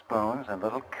 there are spoons and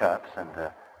little cups and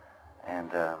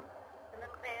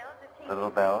little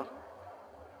bells.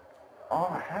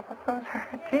 Oh, how about those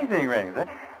teasing rings? Eh?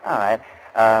 All right.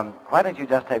 Why don't you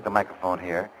just take the microphone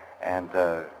here and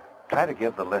try to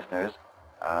give the listeners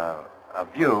a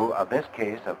view of this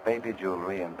case of baby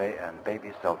jewelry and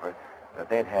baby silver that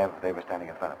they'd have if they were standing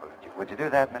in front of it. Would you do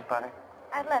that, Miss Potter?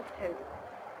 I'd love to.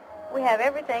 We have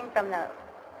everything from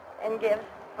in gifts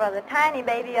for the tiny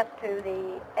baby up to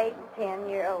the 8 and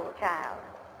 10-year-old child.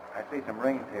 I see some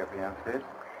rings here for youngsters.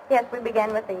 Yes, we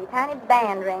begin with the tiny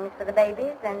band rings for the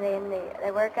babies, and then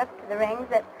they work up to the rings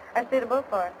that are suitable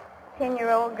for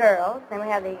 10-year-old girls. Then we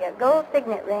have the gold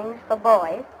signet rings for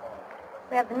boys.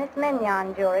 We have the Miss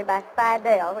Mignon jewelry by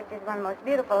Spidell, which is one of the most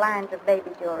beautiful lines of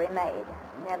baby jewelry made.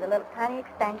 We have the little tiny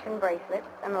extension bracelets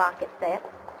and locket sets.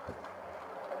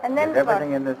 And then is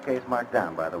everything in this case marked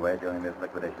down, by the way, during this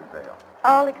liquidation sale?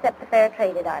 All except the fair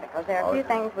traded articles. There are a few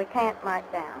things we can't mark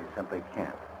down. You simply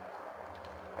can't.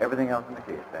 Everything else in the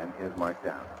case, then, is marked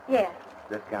down. Yes.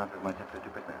 Discounts as much as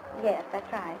 50%. Yes,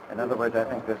 that's right. In other words, I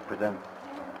think this presents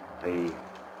the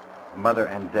mother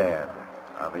and dad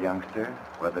of a youngster,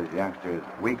 whether the youngster is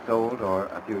weeks old or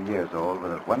a few years old,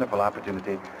 with a wonderful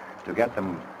opportunity to get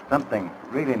them something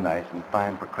really nice and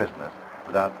fine for Christmas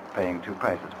without paying two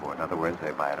prices for it. In other words,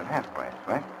 they buy it at half price,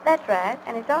 right? That's right.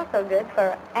 And it's also good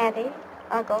for auntie,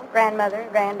 uncle, grandmother,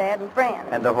 granddad, and friends.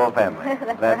 And the whole family.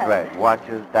 That's right.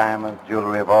 Watches, diamonds,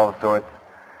 jewelry of all sorts.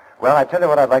 Well, I tell you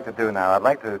what I'd like to do now. I'd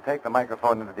like to take the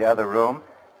microphone into the other room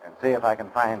and see if I can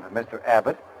find Mr.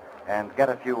 Abbott and get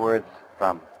a few words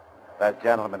from that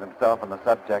gentleman himself on the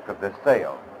subject of this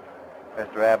sale.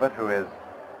 Mr. Abbott, who is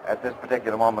at this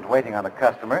particular moment waiting on a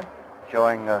customer,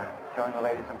 showing the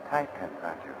lady some tie pins,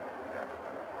 aren't you?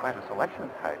 Quite a selection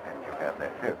of tie pins you have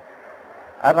there, too.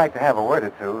 I'd like to have a word or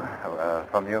two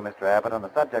from you, Mr. Abbott, on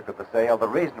the subject of the sale, the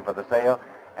reason for the sale,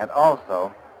 and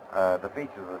also the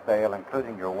features of the sale,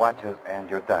 including your watches and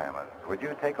your diamonds. Would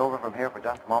you take over from here for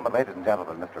just a moment? Ladies and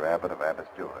gentlemen, Mr. Abbott of Abbott's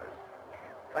Jewelers.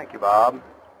 Thank you, Bob.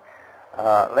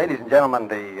 Ladies and gentlemen,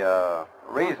 the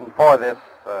reason for this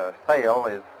sale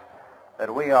is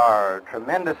that we are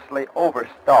tremendously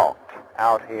overstocked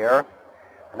out here.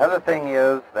 Another thing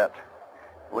is that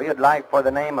we would like for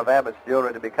the name of Abbott's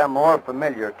Jewelry to become more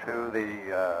familiar to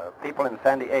the people in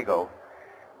San Diego.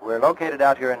 We're located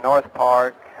out here in North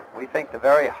Park. We think the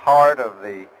very heart of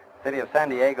the city of San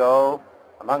Diego,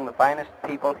 among the finest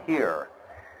people here.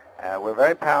 We're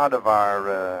very proud of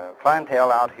our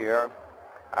clientele out here,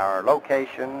 our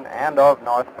location, and of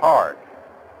North Park.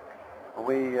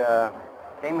 We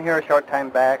came here a short time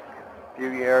back, a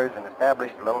few years, and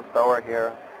established a little store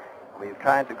here. We've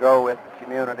tried to grow with the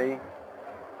community,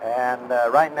 and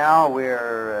right now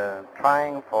we're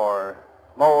trying for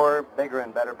more, bigger,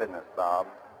 and better business, Bob.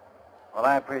 Well,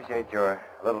 I appreciate your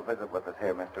little visit with us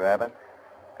here, Mr. Abbott.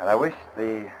 And I wish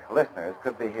the listeners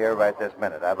could be here right this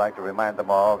minute. I'd like to remind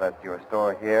them all that your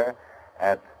store here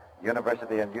at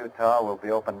University in Utah will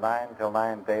be open 9 till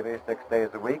 9 daily, 6 days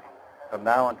a week, from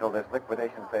now until this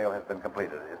liquidation sale has been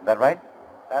completed. Isn't that right?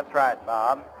 That's right,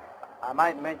 Bob. I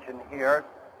might mention here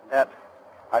that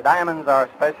our diamonds are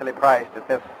specially priced at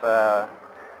this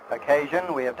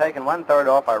occasion. We have taken 1/3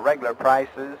 off our regular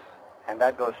prices, and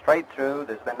that goes straight through.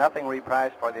 There's been nothing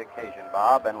repriced for the occasion,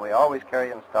 Bob, and we always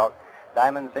carry in stock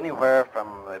diamonds anywhere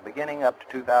from the beginning up to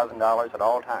 $2,000 at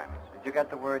all times. Did you get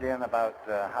the word in about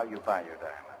how you buy your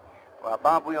diamonds? Well,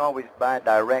 Bob, we always buy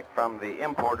direct from the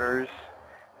importers.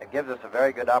 It gives us a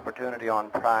very good opportunity on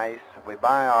price. We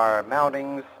buy our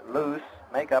mountings loose,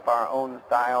 make up our own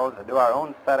styles, and do our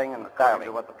own setting and styling.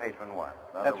 To what the patron wants.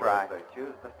 That's right. They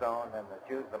choose the stone, and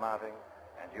they choose the mounting,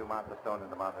 and you mount the stone in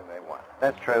the mounting they want.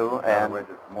 That's true. In other words,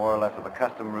 it's more or less of a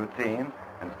custom routine,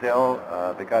 and still,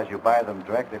 because you buy them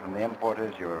directly from the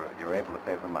importers, you're able to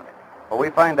save them money. Well, we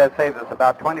find that saves us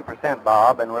about 20%,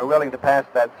 Bob, and we're willing to pass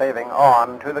that saving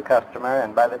on to the customer,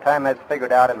 and by the time that's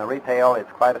figured out in the retail,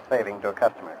 it's quite a saving to a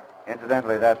customer.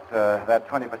 Incidentally, that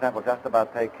 20% will just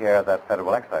about take care of that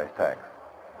federal excise tax.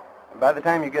 And by the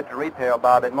time you get to retail,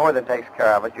 Bob, it more than takes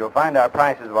care of it. You'll find our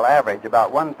prices will average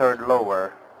about 1/3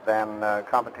 lower than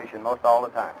competition most all the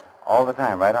time. All the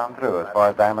time, right on through, as far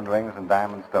as diamond rings and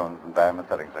diamond stones and diamond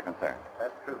settings are concerned.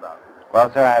 That's true, Bob.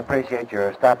 Well, sir, I appreciate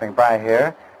your stopping by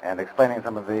here and explaining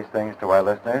some of these things to our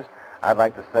listeners. I'd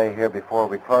like to say here before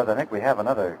we close, I think we have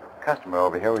another customer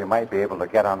over here. We might be able to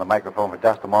get on the microphone for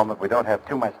just a moment. We don't have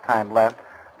too much time left,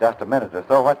 just a minute or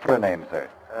so. What's your name, sir?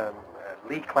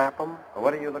 Lee Clapham. Well,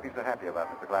 what are you looking so happy about,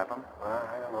 Mr. Clapham?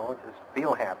 I don't know. Just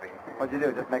feel happy. What'd you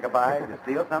do? Just make a buy? Did you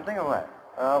steal something or what?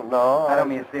 Oh, no. I don't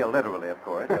mean steal literally, of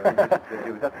course. Did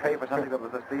you just pay for something that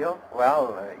was a steal?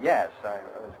 Well, yes. I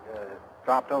was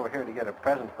dropped over here to get a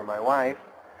present for my wife.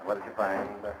 What did you find?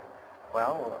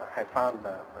 Well, I found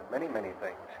many, many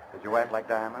things. Did your wife like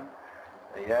diamonds?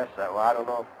 Yes. Well, I don't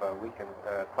know if we can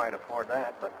quite afford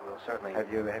that, but we'll certainly.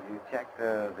 Have you checked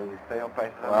the sale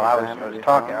prices? Well, I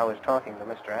was talking to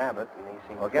Mr. Abbott, and he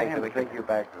seemed to think get him that we to take you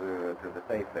back to the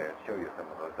safe there and show you some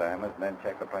of those diamonds, and then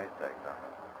check the price tags on them.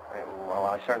 Well,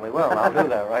 I certainly will. I'll do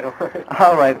that right away.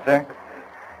 All right, sir.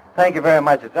 Thank you very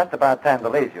much. It's just about time to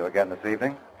leave you again this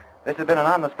evening. This has been an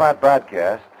on-the-spot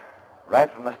broadcast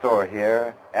right from the store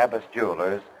here, Abbott's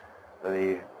Jewelers,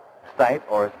 the site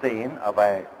or scene of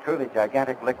a truly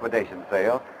gigantic liquidation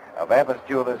sale of Abbott's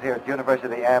Jewelers here at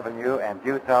University Avenue and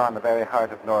Utah in the very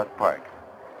heart of North Park.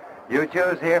 You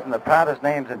choose here from the proudest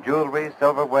names in jewelry,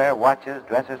 silverware, watches,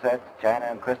 dresser sets, china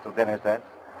and crystal dinner sets.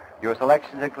 Your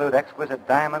selections include exquisite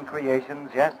diamond creations,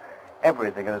 yes,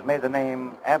 everything that has made the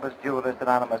name Abbott's Jewelers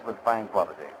synonymous with fine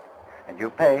quality. And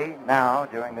you pay now,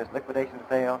 during this liquidation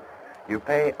sale, you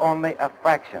pay only a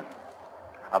fraction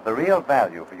of the real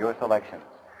value for your selections,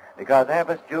 because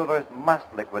Abbott's Jewelers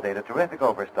must liquidate a terrific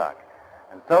overstock.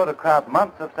 And so to crowd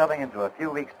months of selling into a few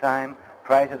weeks' time,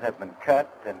 prices have been cut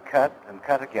and cut and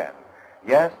cut again.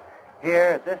 Yes, here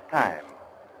at this time,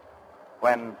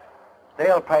 when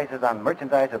sale prices on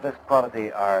merchandise of this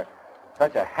quality are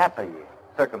such a happy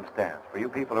circumstance for you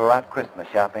people who are out Christmas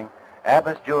shopping,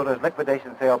 Abbott's Jewelers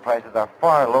liquidation sale prices are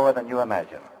far lower than you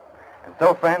imagine. And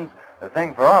so, friends, the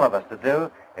thing for all of us to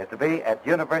do is to be at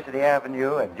University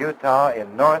Avenue in Utah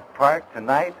in North Park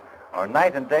tonight or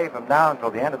night and day from now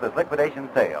until the end of this liquidation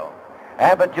sale.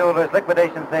 Abbott Jewelers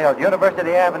liquidation sale,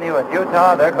 University Avenue in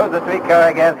Utah. There goes the streetcar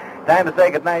again. Time to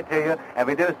say goodnight to you. And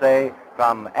we do say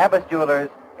from Abbott Jewelers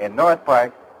in North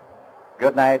Park,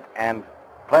 good night and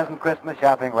pleasant Christmas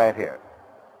shopping right here.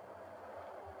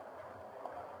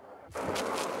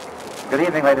 Good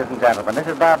evening, ladies and gentlemen. This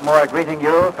is Bob Moore greeting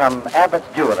you from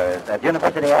Abbott's Jewelers at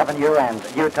University Avenue and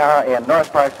Utah in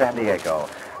North Park, San Diego,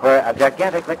 where a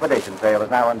gigantic liquidation sale is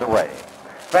now underway.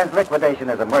 Friends, liquidation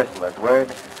is a merciless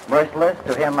word, merciless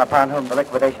to him upon whom the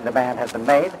liquidation demand has been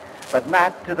made, but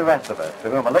not to the rest of us, to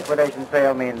whom a liquidation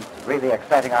sale means really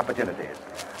exciting opportunities.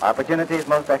 Opportunities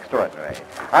most extraordinary.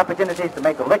 Opportunities to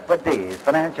make the liquidees'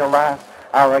 financial loss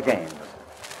our gains.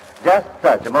 Just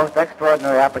such a most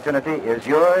extraordinary opportunity is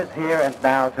yours here and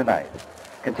now tonight,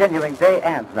 continuing day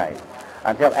and night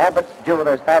until Abbott's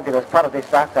Jewelers' fabulous quality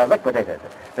stocks are liquidated.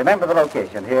 Remember the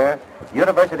location here,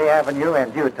 University Avenue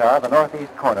in Utah, the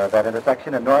northeast corner of that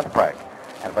intersection in North Park.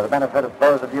 And for the benefit of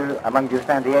those of you among you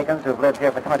San Diegans who've lived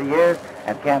here for 20 years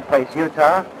and can't place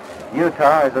Utah,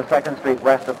 Utah is the 2nd Street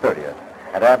west of 30th.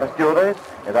 And Abbott's Jewelers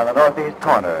is on the northeast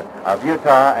corner of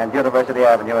Utah and University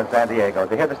Avenue in San Diego.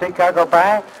 To hear the streetcar go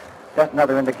by, just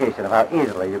another indication of how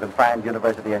easily you can find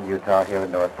University and Utah here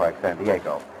in North Park, San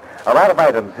Diego. A lot of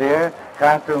items here,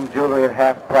 costume jewelry at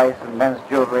half price and men's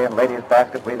jewelry and ladies'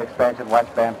 basket weave expansion,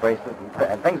 watch band bracelets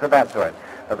and things of that sort.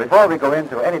 But before we go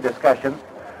into any discussion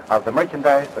of the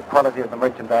merchandise, the quality of the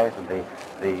merchandise, and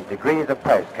the degrees of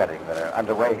price cutting that are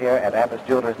underway here at Abbott's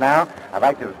Jewelers now, I'd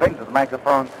like to bring to the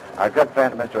microphone our good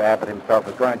friend, Mr. Abbott himself,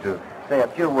 who's going to say a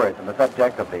few words on the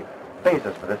subject of the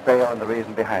basis for the sale and the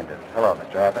reason behind it. Hello,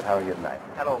 Mr. Abbott. How are you tonight?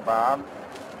 Hello, Bob.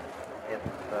 It's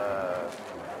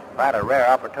quite a rare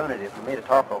opportunity for me to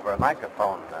talk over a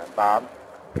microphone, Bob.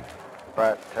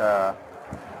 But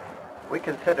we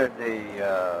considered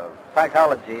the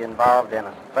psychology involved in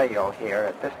a sale here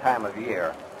at this time of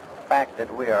year. The fact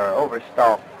that we are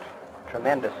overstocked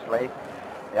tremendously.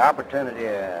 The opportunity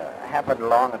happened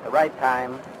along at the right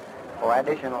time for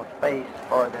additional space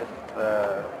for this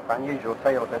unusual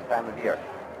sale at this time of year.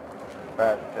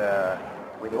 But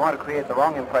we don't want to create the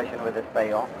wrong impression with this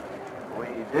sale. We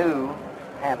do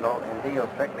handle and deal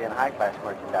strictly in high-class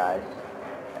merchandise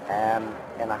and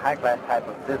in a high-class type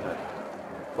of business,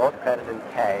 both credit and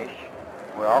cash.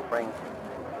 We're offering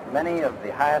many of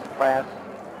the highest class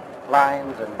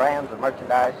lines and brands of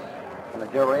merchandise in the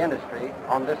jewelry industry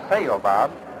on this sale,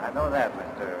 Bob. I know that,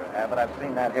 Mr. Abbott. I've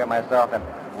seen that here myself and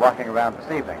walking around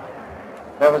this evening.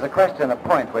 There was a question, a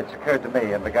point which occurred to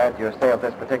me in regard to your sale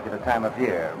this particular time of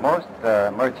year. Most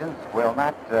merchants will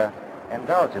not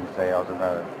indulge in sales in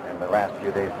the last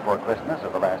few days before Christmas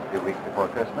or the last few weeks before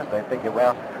Christmas. They figure,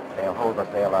 well, they'll hold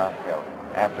the sale off till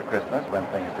after Christmas when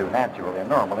things do naturally and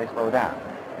normally slow down.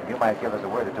 If you might give us a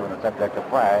word or two on the subject of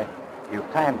why you've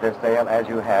timed this sale as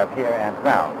you have here and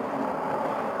now.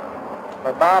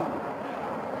 But, Bob,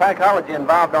 psychology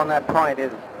involved on that point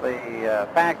is the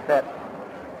fact that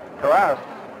to us,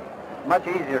 it's much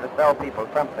easier to sell people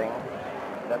something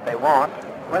that they want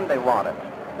when they want it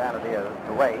than it is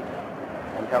to wait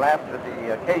until after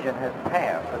the occasion has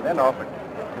passed and then offer it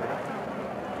to them.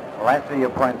 Well, I see your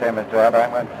point there, Mr. Abbott.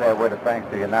 I'm going to say a word of thanks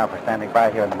to you now for standing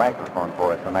by here on the microphone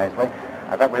for us so nicely.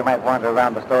 I thought we might wander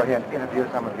around the store here and interview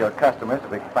some of your customers if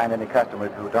we can find any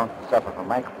customers who don't suffer from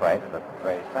microprice at the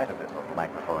very sight of this little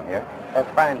microphone here.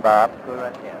 That's fine, Bob. Go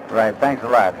right ahead. Right, thanks a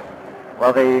lot.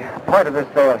 Well, the point of this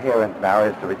sale here and now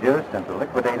is to reduce and to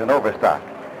liquidate an overstock.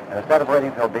 And instead of waiting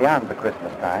until beyond the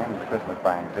Christmas time, the Christmas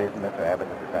buying season, Mr. Abbott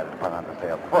has decided to put on the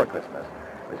sale before Christmas,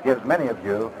 which gives many of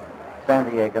you San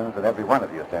Diegans, and every one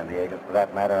of you San Diegans for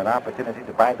that matter, an opportunity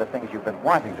to buy the things you've been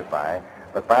wanting to buy,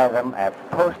 but buy them at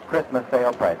post-Christmas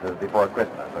sale prices before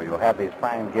Christmas. So you'll have these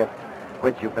fine gifts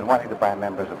which you've been wanting to buy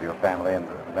members of your family and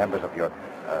members of your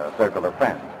circle of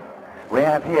friends. We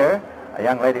have here a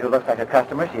young lady who looks like a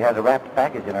customer. She has a wrapped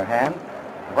package in her hand.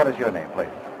 What is your name, please?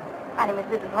 My name is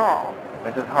Mrs. Hall.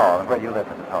 Mrs. Hall. And where do you live,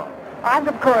 Mrs. Hall? I'm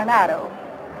from Coronado.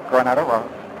 Coronado? Well,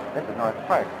 this is North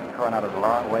Park, and Coronado's a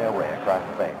long way away across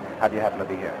the bay. How do you happen to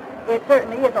be here? It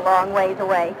certainly is a long ways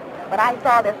away, but I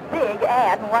saw this big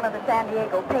ad in one of the San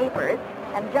Diego papers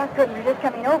and just couldn't resist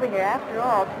coming over here. After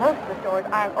all, most of the stores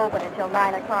aren't open until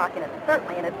 9 o'clock, and it's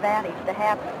certainly an advantage to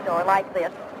have a store like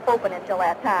this open until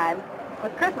that time.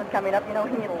 With Christmas coming up, you know,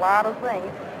 we need a lot of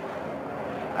things.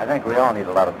 I think we all need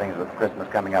a lot of things with Christmas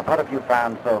coming up. What have you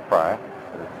found so far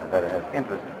that has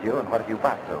interested you, and what have you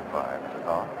bought so far, Mrs.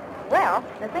 Hall? Well,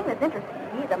 the thing that's interested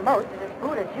me the most is this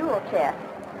Buddha jewel chest.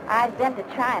 I've been to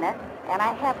China, and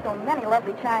I have so many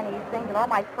lovely Chinese things, and all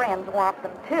my friends want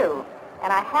them too.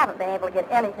 And I haven't been able to get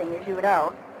anything, as you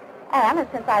know. And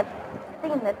since I've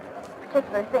seen this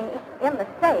particular thing in the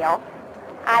sale,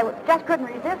 I just couldn't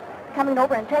resist coming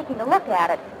over and taking a look at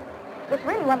it. It's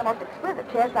really one of the most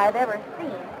exquisite chests I've ever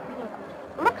seen.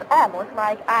 It looks almost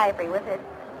like ivory with its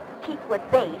teakwood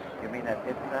base. You mean that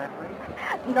isn't ivory?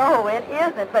 No, it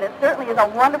isn't, but it certainly is a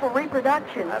wonderful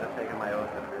reproduction. I'd have taken my oath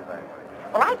that it is ivory.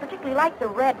 Well, I particularly like the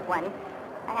red one.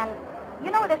 And,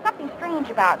 you know, there's something strange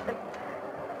about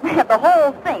the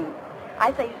whole thing.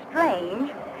 I say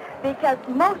strange because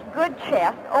most good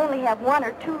chests only have 1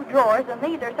 or 2 drawers, and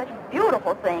these are such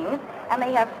beautiful things. And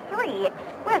they have 3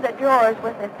 exquisite drawers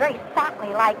with this very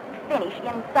satiny-like finish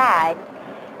inside.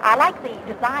 I like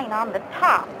the design on the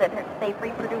top that they've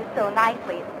reproduced so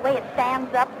nicely. The way it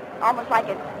stands up almost like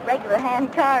it's regular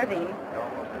hand carving.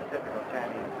 Almost a typical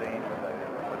Chinese scene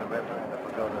with a river and a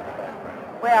pagoda in the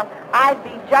background. Well, I'd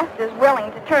be just as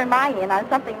willing to turn my in on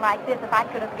something like this if I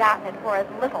could have gotten it for as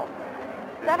little.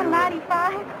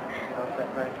 $7.95?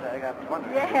 That price tag? I was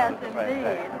wondering. Yes, about the price indeed.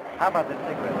 tag. How about this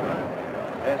cigarette butt?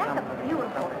 There's That's a something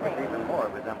beautiful that thing. even more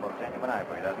resembles genuine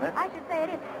ivory, doesn't it? I should say it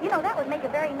is. You know, that would make a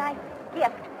very nice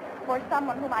gift for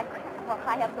someone whom I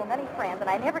have so many friends, and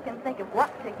I never can think of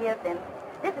what to give them.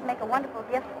 This would make a wonderful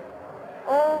gift.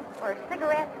 Oh, for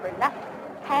cigarettes, for nuts,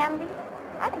 candy.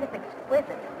 I think it's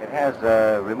exquisite. It has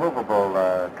removable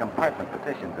compartment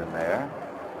partitions in there.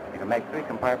 You can make 3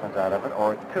 compartments out of it,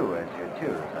 or 2 as you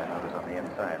choose. I notice on the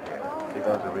inside here. See,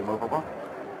 those are removable.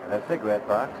 And that cigarette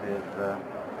box is,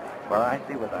 well, I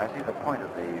see the point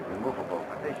of the removable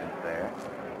partitions there.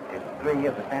 It's 3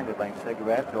 of the standard length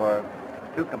cigarettes, or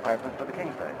 2 compartments for the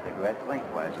king size cigarettes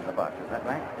lengthwise in the box. Is that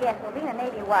right? Yes, well, being a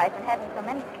Navy wife and having so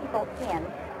many people in,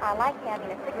 I like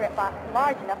having a cigarette box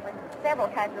large enough for several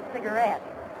kinds of cigarettes.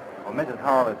 Well, Mrs.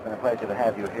 Hall, it's been a pleasure to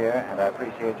have you here, and I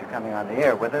appreciate you coming on the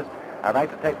air with us. I'd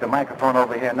like to take the microphone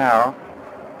over here now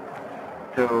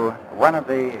to one of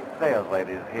the sales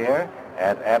ladies here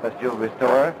at Abbas Jewelry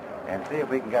Store and see if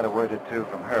we can get a word or two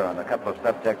from her on a couple of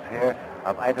subjects here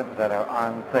of items that are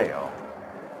on sale.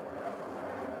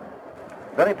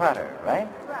 Billy Potter, right?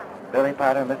 Right. Billy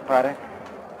Potter, Miss Potter,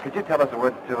 could you tell us a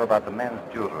word or two about the men's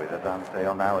jewelry that's on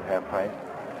sale now at half price?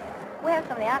 We have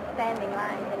some of the outstanding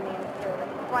lines in men's jewelry.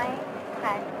 Swain,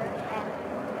 Baxter, and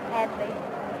Hadley.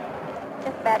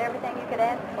 Just about everything you could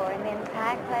ask for in men's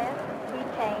high class,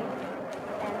 keychains,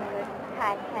 and the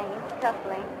tie chains,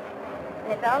 cufflinks.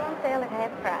 And it's all on sale at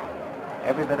half price.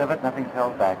 Every bit of it, nothing's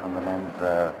held back on the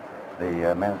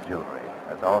men's jewelry.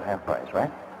 That's all half price,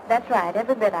 right? That's right,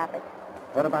 every bit of it.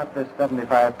 What about this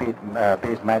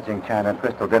 75-piece matching china and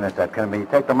crystal dinner set? Can we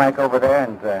take the mic over there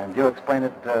and you explain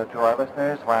it to our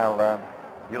listeners while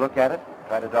you look at it?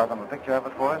 Try to draw them a picture of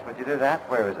it for us. Would you do that?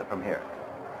 Where is it from here?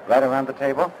 Right around the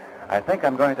table? I think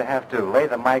I'm going to have to lay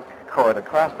the mic cord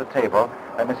across the table.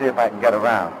 Let me see if I can get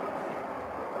around.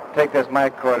 Take this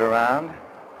mic cord around.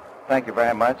 Thank you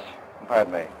very much.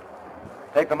 Pardon me.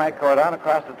 Take the mic cord on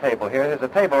across the table here. There's a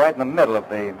table right in the middle of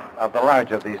the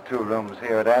larger of these 2 rooms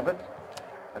here at Abbott's.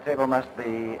 The table must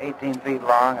be 18 feet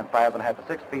long and 5.5 to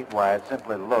 6 feet wide,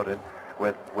 simply loaded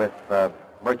with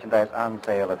merchandise on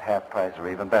sale at half price or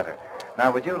even better.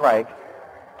 Now, would you like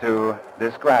to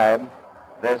describe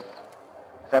this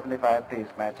 75-piece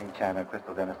matching china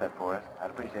crystal dinner set for us? I'd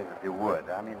appreciate it if you would.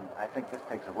 I mean, I think this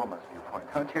takes a woman's viewpoint,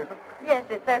 don't you? Yes,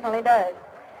 it certainly does.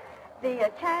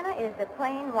 The china is a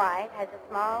plain white, has a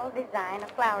small design, a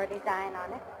flower design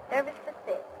on it, service for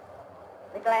 6.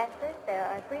 The glasses, there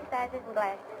are 3 sizes in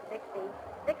glasses,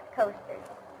 6 coasters.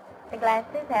 The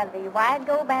glasses have the wide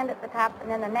gold band at the top and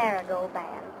then the narrow gold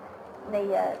band.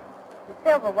 The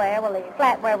silverware, well, the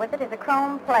flatware with it is a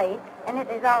chrome plate, and it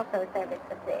is also service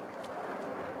for 6.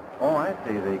 Oh, I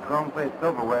see. The chrome plate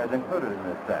silverware is included in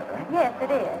this set, eh? Yes,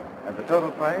 it is. And the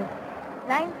total price?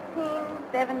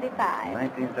 $19.75.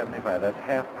 $19.75. That's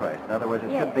half price. In other words,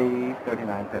 it Yes. should be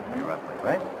 $39.50 roughly,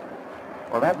 right?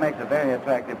 Well, that makes a very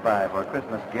attractive buy for a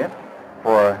Christmas gift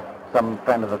for some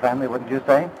friend of the family, wouldn't you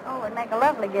say? Oh, it would make a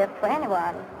lovely gift for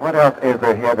anyone. What else is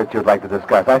there here that you'd like to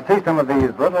discuss? I see some of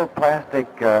these little plastic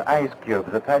ice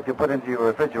cubes, the type you put into your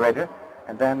refrigerator,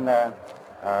 and then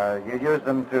you use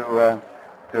them to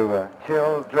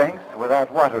chill drinks without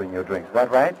water in your drinks. Is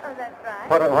that right? Oh, that's right.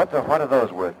 What are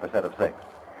those worth per set of 6?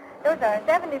 Those are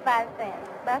 75 cents.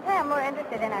 But I'll say I'm more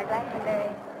interested in our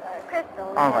Glastonbury crystal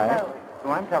than All right. those. Go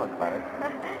on, tell us about it.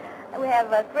 We have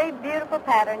 3 beautiful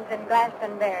patterns in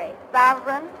Glastonbury.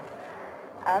 Sovereign,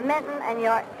 Minton, and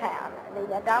Yorktown. The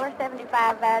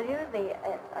 $1.75 value, the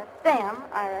stem,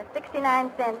 are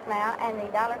 69 cents now, and the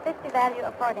 $1.50 value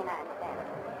of 49 cents.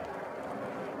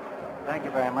 Thank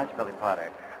you very much, Billy Potter.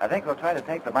 I think we'll try to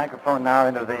take the microphone now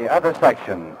into the other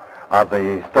section of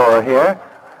the store here.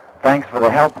 Thanks for the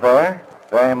help there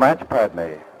very much. Pardon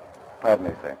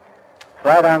me, sir.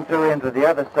 Slide on through into the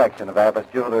other section of Abbas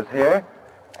Jewelers here.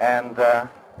 And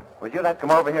would you like to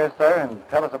come over here, sir, and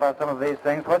tell us about some of these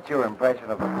things? What's your impression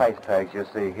of the price tags you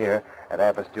see here at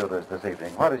Abbas Jewelers this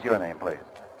evening? What is your name, please?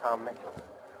 Tom Mitchell.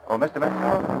 Oh, Mr.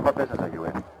 Mitchell, what business are you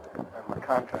in? I'm a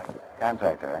contractor.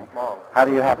 Contractor, eh? Small. How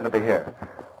do you happen to be here?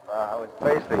 I was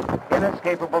Face the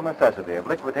inescapable necessity of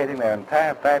liquidating their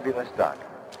entire fabulous stock.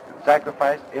 And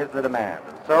sacrifice is the demand.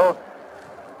 And so,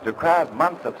 to crowd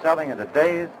months of selling into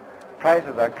days,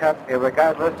 prices are cut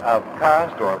irregardless of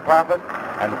cost or profit,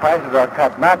 and prices are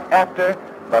cut not after,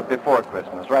 but before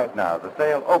Christmas, right now. The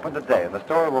sale opened today, and the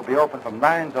store will be open from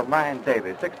 9 till 9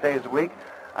 daily, 6 days a week,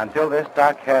 until this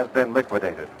stock has been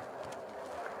liquidated.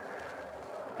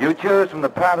 You choose from the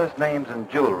proudest names in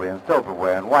jewelry and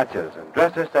silverware and watches and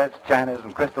dresser sets, chinas,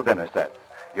 and crystal dinner sets.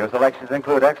 Your selections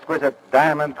include exquisite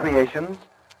diamond creations,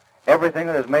 everything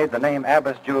that has made the name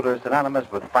Abbas Jewelers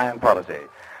synonymous with fine quality.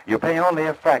 You pay only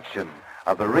a fraction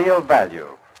of the real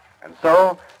value. And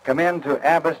so, come in to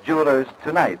Abbas Jewelers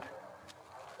tonight.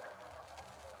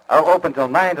 Open till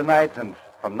 9 tonight and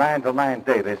from 9 till 9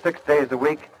 daily, 6 days a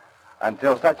week,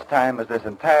 until such time as this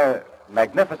entire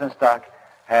magnificent stock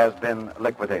has been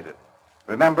liquidated.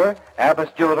 Remember, Abbas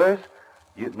Jewelers,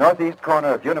 northeast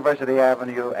corner of University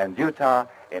Avenue and Utah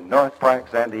in North Park,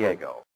 San Diego.